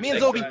we're gonna now. hit our Me and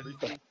big Zobi.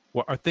 guy.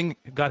 Well, our thing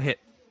got hit.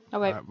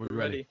 Okay. Alright, we're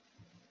ready.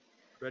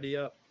 Ready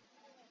up.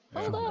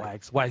 Hold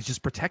up. Wags,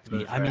 just protect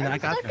me. I mean, I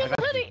got Stuck in the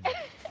hoodie.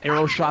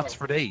 arrow shots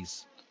for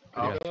days.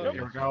 Oh, here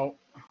we go.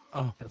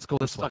 Oh, Let's go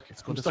this way. stuck.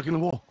 Let's go I'm this stuck way. in the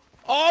wall.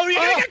 Oh,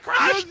 you're gonna get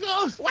crushed!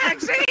 Yes,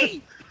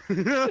 Wagsy!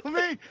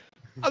 Me.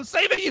 I'm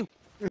saving you!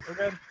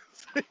 Okay.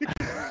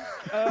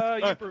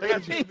 Alright, Youper, I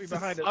got should be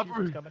behind us. Upper-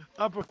 Youper's coming.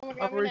 Upper, Oh my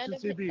God, we're gonna Operation end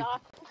up with CB.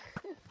 Doc.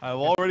 I've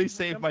already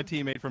saved my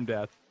teammate from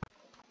death.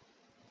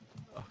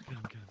 Oh, get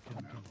him, get him, get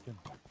him, get him, get him.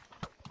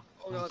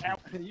 Oh god.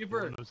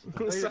 Youper.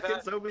 Suck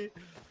it, Zobi.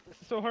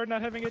 This is so hard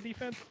not having a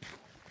defense.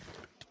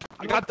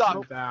 I got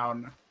Doc.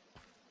 Down.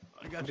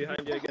 I I'm got you.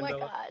 behind you Oh again, my Bella.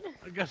 god.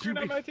 I got you. You're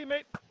not Beef. my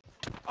teammate.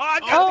 Oh, I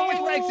got Oh.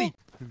 Wagsy!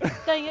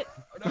 Dang it.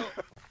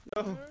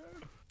 No.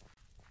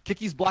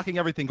 Kiki's blocking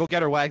everything. Go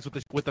get her, Wags,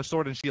 with the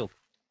sword and shield.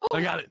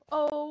 I got it.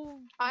 Oh.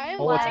 I'm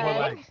Oh, it's more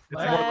lagging. lag. It's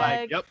more Lag.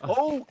 lag. Yep.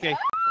 Oh, okay.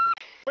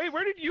 Wait,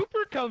 where did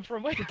Youper come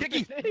from? Wait,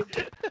 Kiki.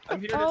 I'm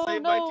here to Oh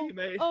save my no.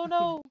 teammate. Oh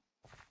no.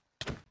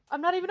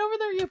 I'm not even over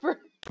there, Youper.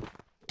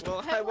 Well,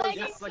 I'm I was, lagging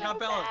Yes, I so got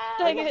Bella. bad.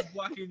 I Dang was it.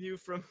 blocking you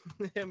from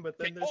him, but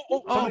then there's.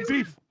 Oh,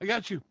 Beef. I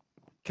got you.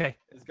 Okay.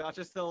 Is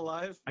Gotcha still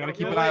alive? I gotta Go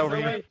keep an away, eye over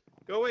Zobi. here.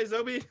 Go away,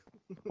 Zobi.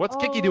 What's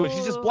Kiki doing?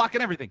 She's just Oh.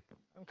 blocking everything.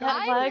 I'm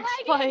coming. I'm Lag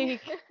lagging.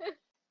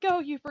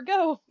 Go, Youper,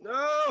 go.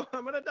 No,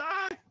 I'm gonna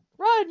die.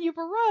 Run,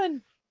 Youper,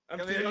 run. I'm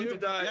Come too here, young you. to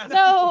die. Yes.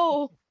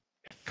 No.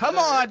 Come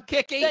on,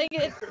 Kiki. Dang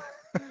it.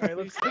 Alright,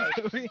 let's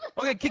see.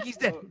 Okay, Kiki's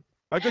dead. All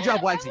right, good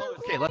job, Wagsy.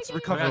 Okay, let's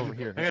recover over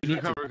here. I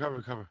got to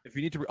recover. If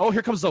you need to, oh,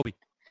 here comes Zoe.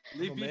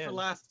 Leave Oh, me for man.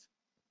 last.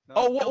 No,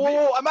 Oh, whoa, whoa,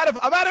 whoa! I'm out of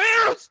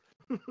arrows.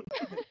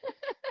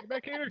 Get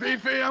back here.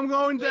 Beefy, I'm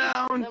going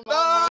down.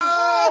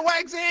 No,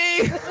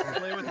 Wagsy.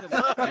 Play with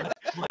him.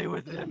 Play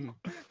with him.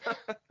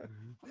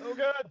 Oh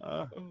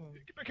god.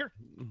 Get back here.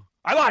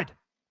 I lied.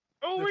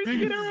 Oh, wait, thing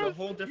you is, get This is a arrows.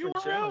 whole You different were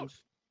out.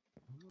 challenge.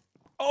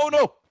 Oh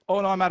no!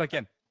 Oh no! I'm out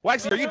again.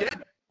 Wagsy, are you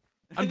dead?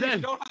 I'm You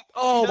dead. don't have-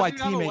 Oh, he my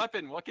doesn't have a teammate.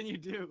 weapon. What can you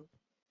do?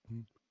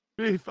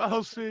 Beef,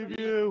 I'll save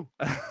you.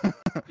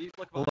 Beef,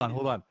 look Hold behind on, you.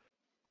 hold on.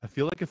 I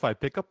feel like if I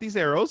pick up these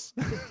arrows,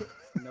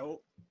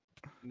 Nope.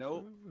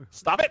 Nope.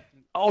 stop it!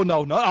 Oh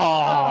no, no!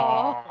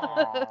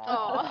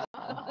 Aw.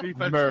 Beef,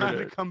 I'm trying to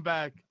Murder. come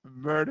back.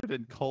 Murdered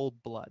in cold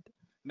blood.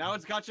 Now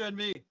it's Gotcha and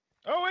me.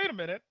 Oh, wait a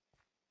minute.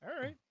 All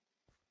right.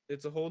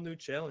 It's a whole new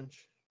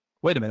challenge.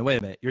 Wait a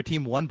minute. Your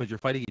team won, but you're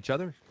fighting each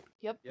other?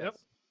 Yep. Yes.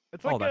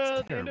 It's Oh, like that's the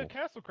end terrible. of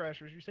Castle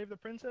Crashers. You save the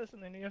princess,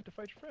 and then you have to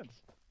fight your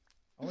friends.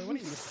 Only one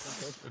of you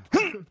gets the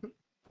princess.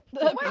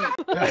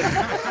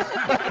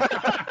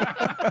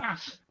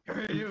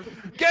 You.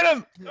 Get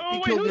him! Oh, He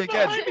wait, killed me who's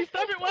again. behind me?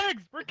 Stop it,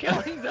 Wags! We're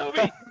killing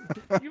Zoe!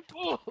 You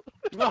fool!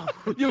 No,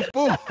 You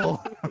fool!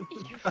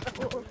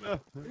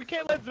 We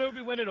can't let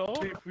Zoe win it all.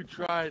 Beef, we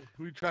tried.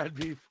 We tried,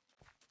 Beef.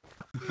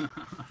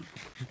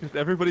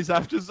 Everybody's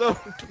after Zoe.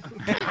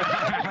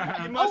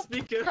 He must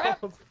be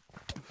killed.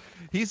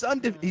 He's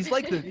like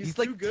He's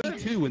too good.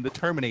 T2 in the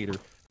Terminator.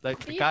 Like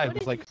the Beef, guy what who's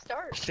did like you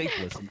start?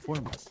 shapeless and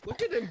formless.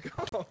 Look at him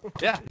go.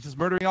 Yeah, he's just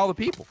murdering all the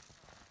people.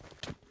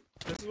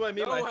 This is what I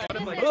mean. I No fought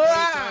him like way. 20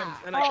 times,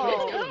 and I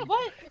couldn't kill Oh, him.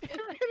 what?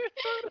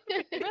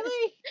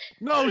 Really?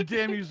 No,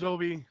 damn you,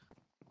 Zoe.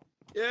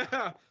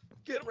 Yeah.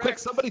 Get Quick, wrecked.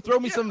 somebody throw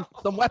me some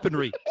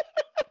weaponry.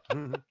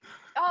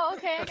 Oh,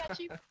 okay, I got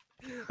you.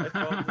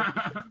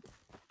 I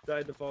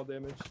died to fall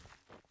damage.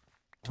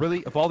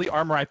 Really? Of all the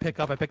armor I pick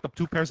up, I picked up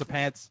 2 pairs of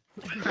pants.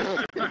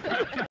 Oh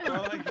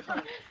my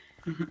god.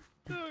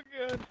 Oh,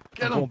 God.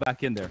 Get I'm him. going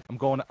back in there. I'm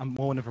going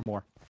in for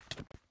more.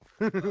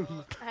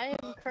 I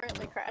am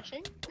currently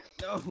crashing.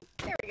 No.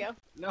 There we go.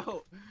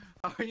 No.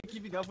 How are you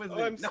keeping up with Oh,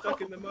 me? I'm no.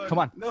 stuck in the mud. Come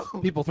on, No.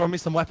 people, throw me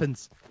some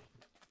weapons.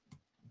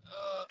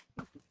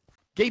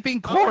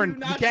 Gaping How are corn, you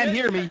not can't dead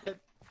hear me. yet?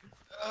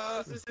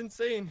 This is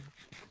insane.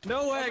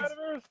 No I'm eggs. out of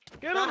earth.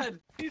 Get him! God.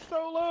 He's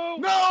so low!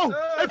 No!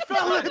 I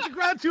fell and hit the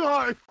ground too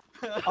hard.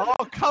 Oh,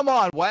 come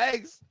on,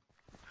 Wags.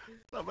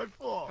 It's not my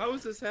fault. How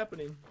is this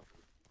happening?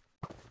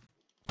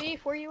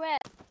 Beef, where you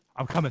at?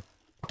 I'm coming.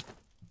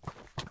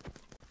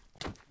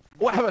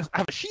 Oh, I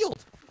have a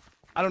shield.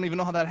 I don't even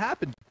know how that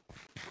happened.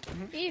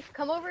 Beef,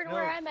 come over to No.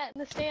 where I'm at in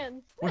the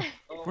stands. Oh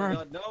Where? my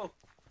god, no.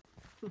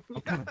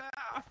 I'm coming.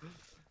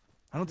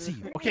 I don't see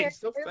you. Right Okay, here.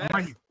 So Where-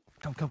 fast.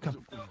 come.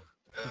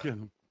 Get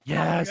him.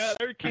 Yes. God,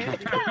 there can't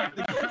be.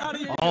 Get out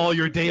of here. Oh,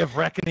 your day of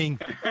reckoning.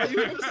 Oh,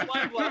 you hit the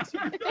slime blocks.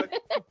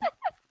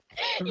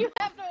 You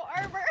have no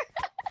armor.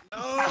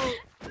 No.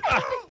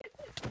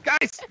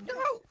 Guys,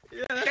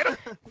 Yeah. get him.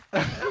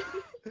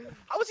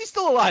 How is he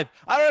still alive?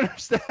 I don't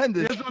understand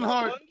He this. has one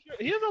heart.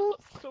 He has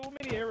so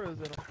many arrows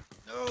in him.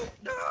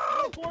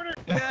 No. Corner.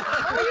 Yeah.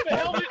 Oh, the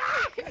helmet.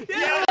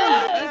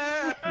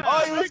 Yeah.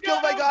 Oh, he was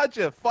killed by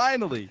Gotcha.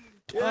 Finally.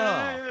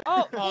 Yeah.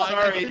 Oh,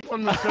 Sorry.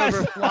 From the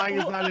server, flying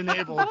is not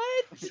enabled. what?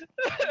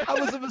 That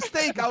was a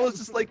mistake. I was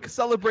just like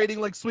celebrating,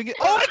 like swinging.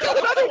 Oh, I killed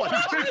another one.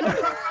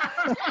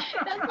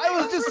 I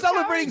was just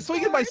celebrating,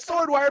 swinging my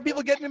sword. Why are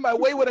people getting in my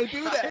way when I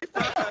do that?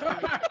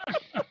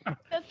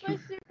 That's my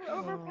super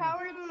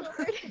overpowered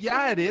sword.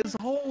 Yeah, it is.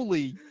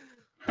 Holy.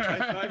 High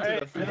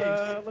five to the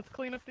Alright, face. let's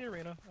clean up the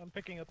arena. I'm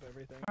picking up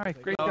everything. All right,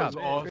 great That job. was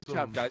Great awesome.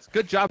 job, guys.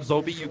 Good job,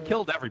 Zobi. You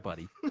killed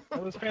everybody.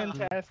 That was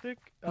fantastic.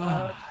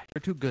 You're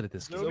too good at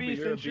this game. Zoe, Zoe,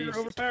 you're a since you're beast.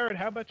 overpowered,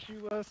 how about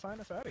you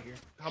sign us out of here?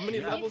 How many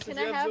Beef, levels can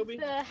did I you have, have Zobi?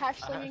 the hash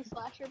slinging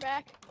slasher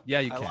back?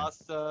 Yeah, you I can.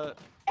 lost, oh,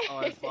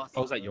 I lost.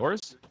 Oh, is that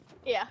yours?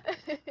 Yeah.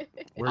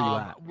 Where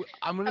are you at?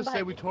 I'm gonna I'm say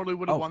behind we you. totally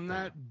would have Oh. won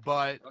that,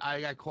 but I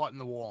got caught in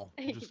the wall.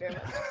 Thank you Just- very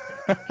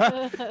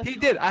much. He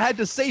did. I had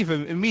to save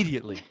him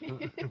immediately.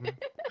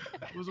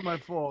 It wasn't my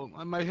fault.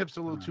 My hips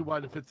are a little too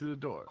wide to fit through the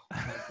door.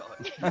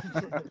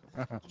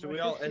 Should we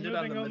all end it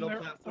on the Moving on middle there.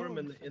 platform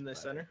in the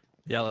center?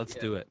 Yeah, let's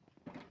Yeah. do it.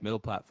 Middle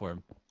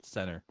platform,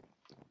 center.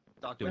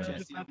 Doc, Do by it. chance,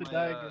 Just do you have have to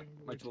my, die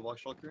my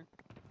toolbox shulker?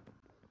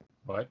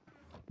 What?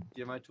 Do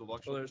you have my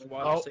toolbox Well, shulker? there's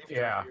water Oh, safety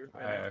yeah. here.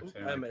 I've Oop,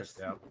 seen I it missed.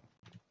 picked out.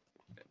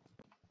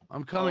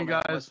 I'm coming,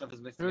 My guys. stuff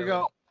is mixed Here we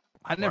together. go.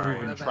 I never Right.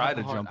 even I have a tried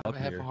to half a jump heart. I up have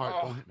a half here. a heart.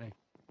 Oh. Don't hit me.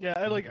 Yeah,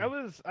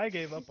 I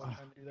gave up on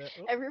trying to do that.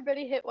 Oh,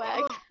 Everybody hit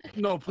Wag.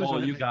 No, please Oh,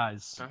 don't hit you me.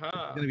 guys.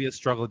 Haha. It's gonna be a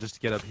struggle just to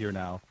get up here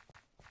now.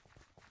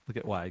 Look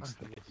at Wags.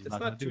 It's not not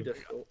gonna too do it.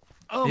 difficult.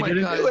 Oh He my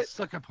didn't god, do I it.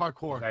 suck at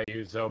parkour. I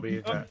use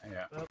Zobi.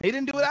 Yeah. He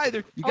didn't do it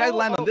either. You guys Oh,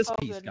 land on oh, this oh,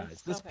 piece, goodness.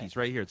 guys. This Okay. piece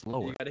right here. It's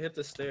lower. You gotta hit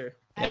the stair.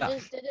 I Yeah.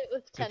 just did it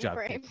with 10 job,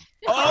 frames.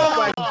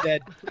 Oh, Wags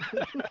dead.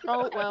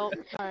 Oh, well,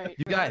 alright.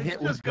 You got hit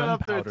with Just got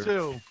up there gunpowder.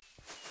 too.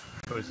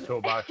 Whose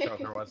toolbox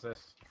shelter was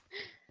this?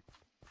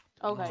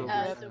 Okay. So,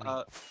 Uh, yep.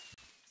 so-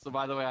 So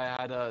by the way,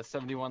 I had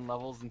 71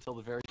 levels until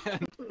the very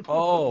end.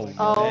 Oh,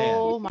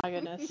 Oh my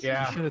goodness.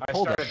 Yeah, You should have I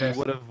told us. started He this.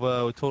 would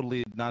have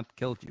totally not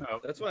killed you. Oh,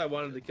 That's why I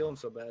wanted to kill him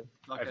so bad.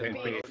 I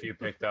think Beef, you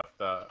picked up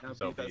the No,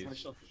 Beef, that's my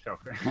Sophie's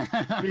shelter.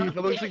 choker. Beef,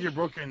 it looks like you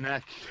broke your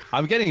neck.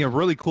 I'm getting a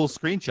really cool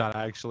screenshot,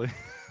 actually.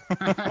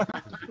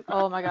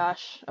 Oh my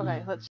gosh.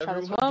 Okay, let's try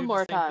this Everyone one do more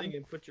the same time. thing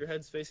and put your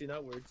heads facing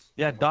outwards.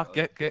 Yeah, Doc,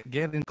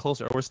 get in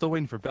closer. We're still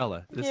waiting for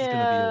Bella. This is gonna be a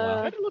Yeah.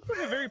 while. That looks like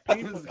a very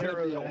painful This is gonna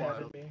arrow be a that I have while.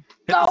 in me.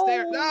 Hit the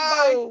stair.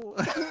 No!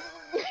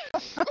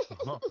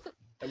 No!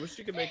 I wish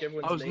you could make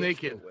everyone's I was names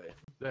naked. go away.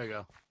 There you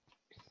go.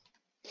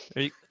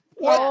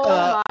 What?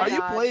 Oh my Are you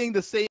God. playing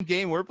the same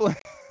game we're playing?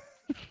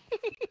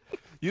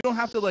 You don't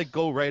have to like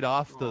go right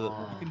off the.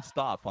 Aw. You can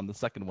stop on the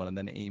second one and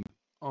then aim.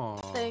 Oh.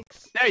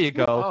 Thanks. There you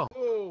go. Oh.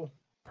 Oh,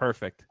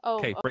 Perfect. Oh,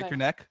 Okay, break okay. your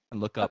neck and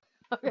look up.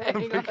 Okay, hang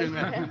on. Break your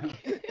neck.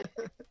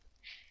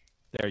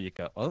 There you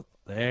go. Oh,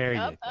 there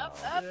Up, you go. up,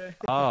 up. yeah.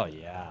 Oh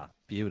yeah,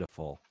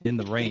 beautiful. In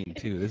the rain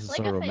too. This is Like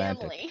so a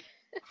romantic. family.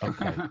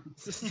 Okay,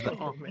 This is so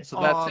Oh, romantic. so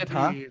that's Aw, it,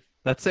 huh? Beef.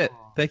 That's it.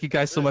 Aw. Thank you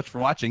guys so much for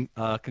watching.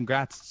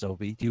 Congrats,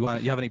 Sobi. Do you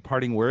have any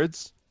parting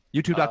words?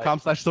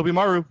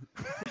 YouTube.com/SobiMaru.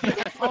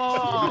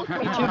 Oh,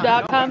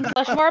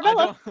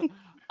 YouTube.com/Marbella.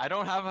 I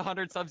don't have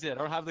 100 subs yet.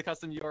 I don't have the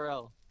custom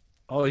URL.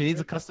 Oh, he needs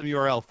a custom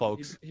URL,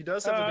 folks. He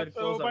does have a good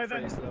So by close-up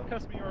then, phrase, though.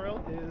 custom URL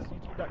is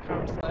I got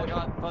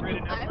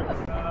youtube.com/Brandon I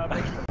Network.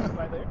 Make sure to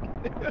by there.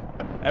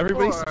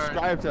 Everybody Or-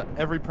 subscribe to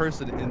every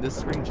person in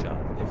this screenshot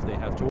if they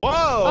have to.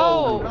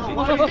 Oh!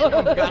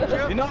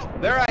 You know,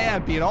 there I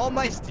am being all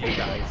nice to you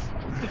guys.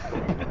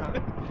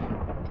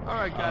 All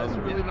right, guys.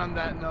 We're Yeah. leaving on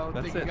that note.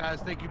 That's Thank you, it. guys.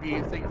 Thank you,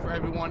 Beef. Thank you for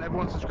everyone.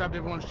 Everyone subscribe to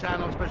everyone's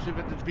channel, especially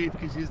Vintage Beef,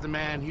 because he's the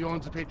man. He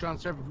owns the Patreon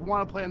server. If you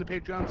want to play on the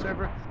Patreon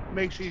server,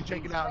 make sure you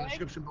check it out in the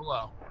description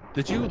below.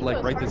 Did you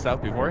like write this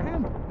out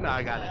beforehand? No,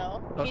 I got it.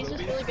 No, he's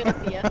just really good at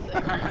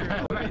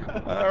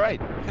BSing. All right.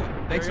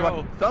 Thanks There for you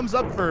watching. Thumbs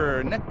up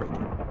for neck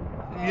breaking.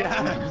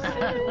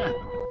 Yeah.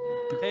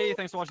 Hey,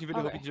 thanks for watching the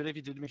video. Hope Okay. you enjoyed it. If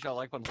you did, make sure to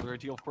like button. We're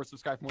deal. Of course,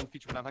 subscribe for more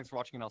feature. Thanks for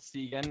watching, and I'll see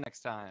you again next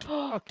time.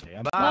 Okay,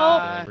 I'm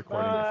Bye.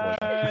 recording before.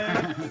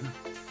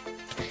 Bye.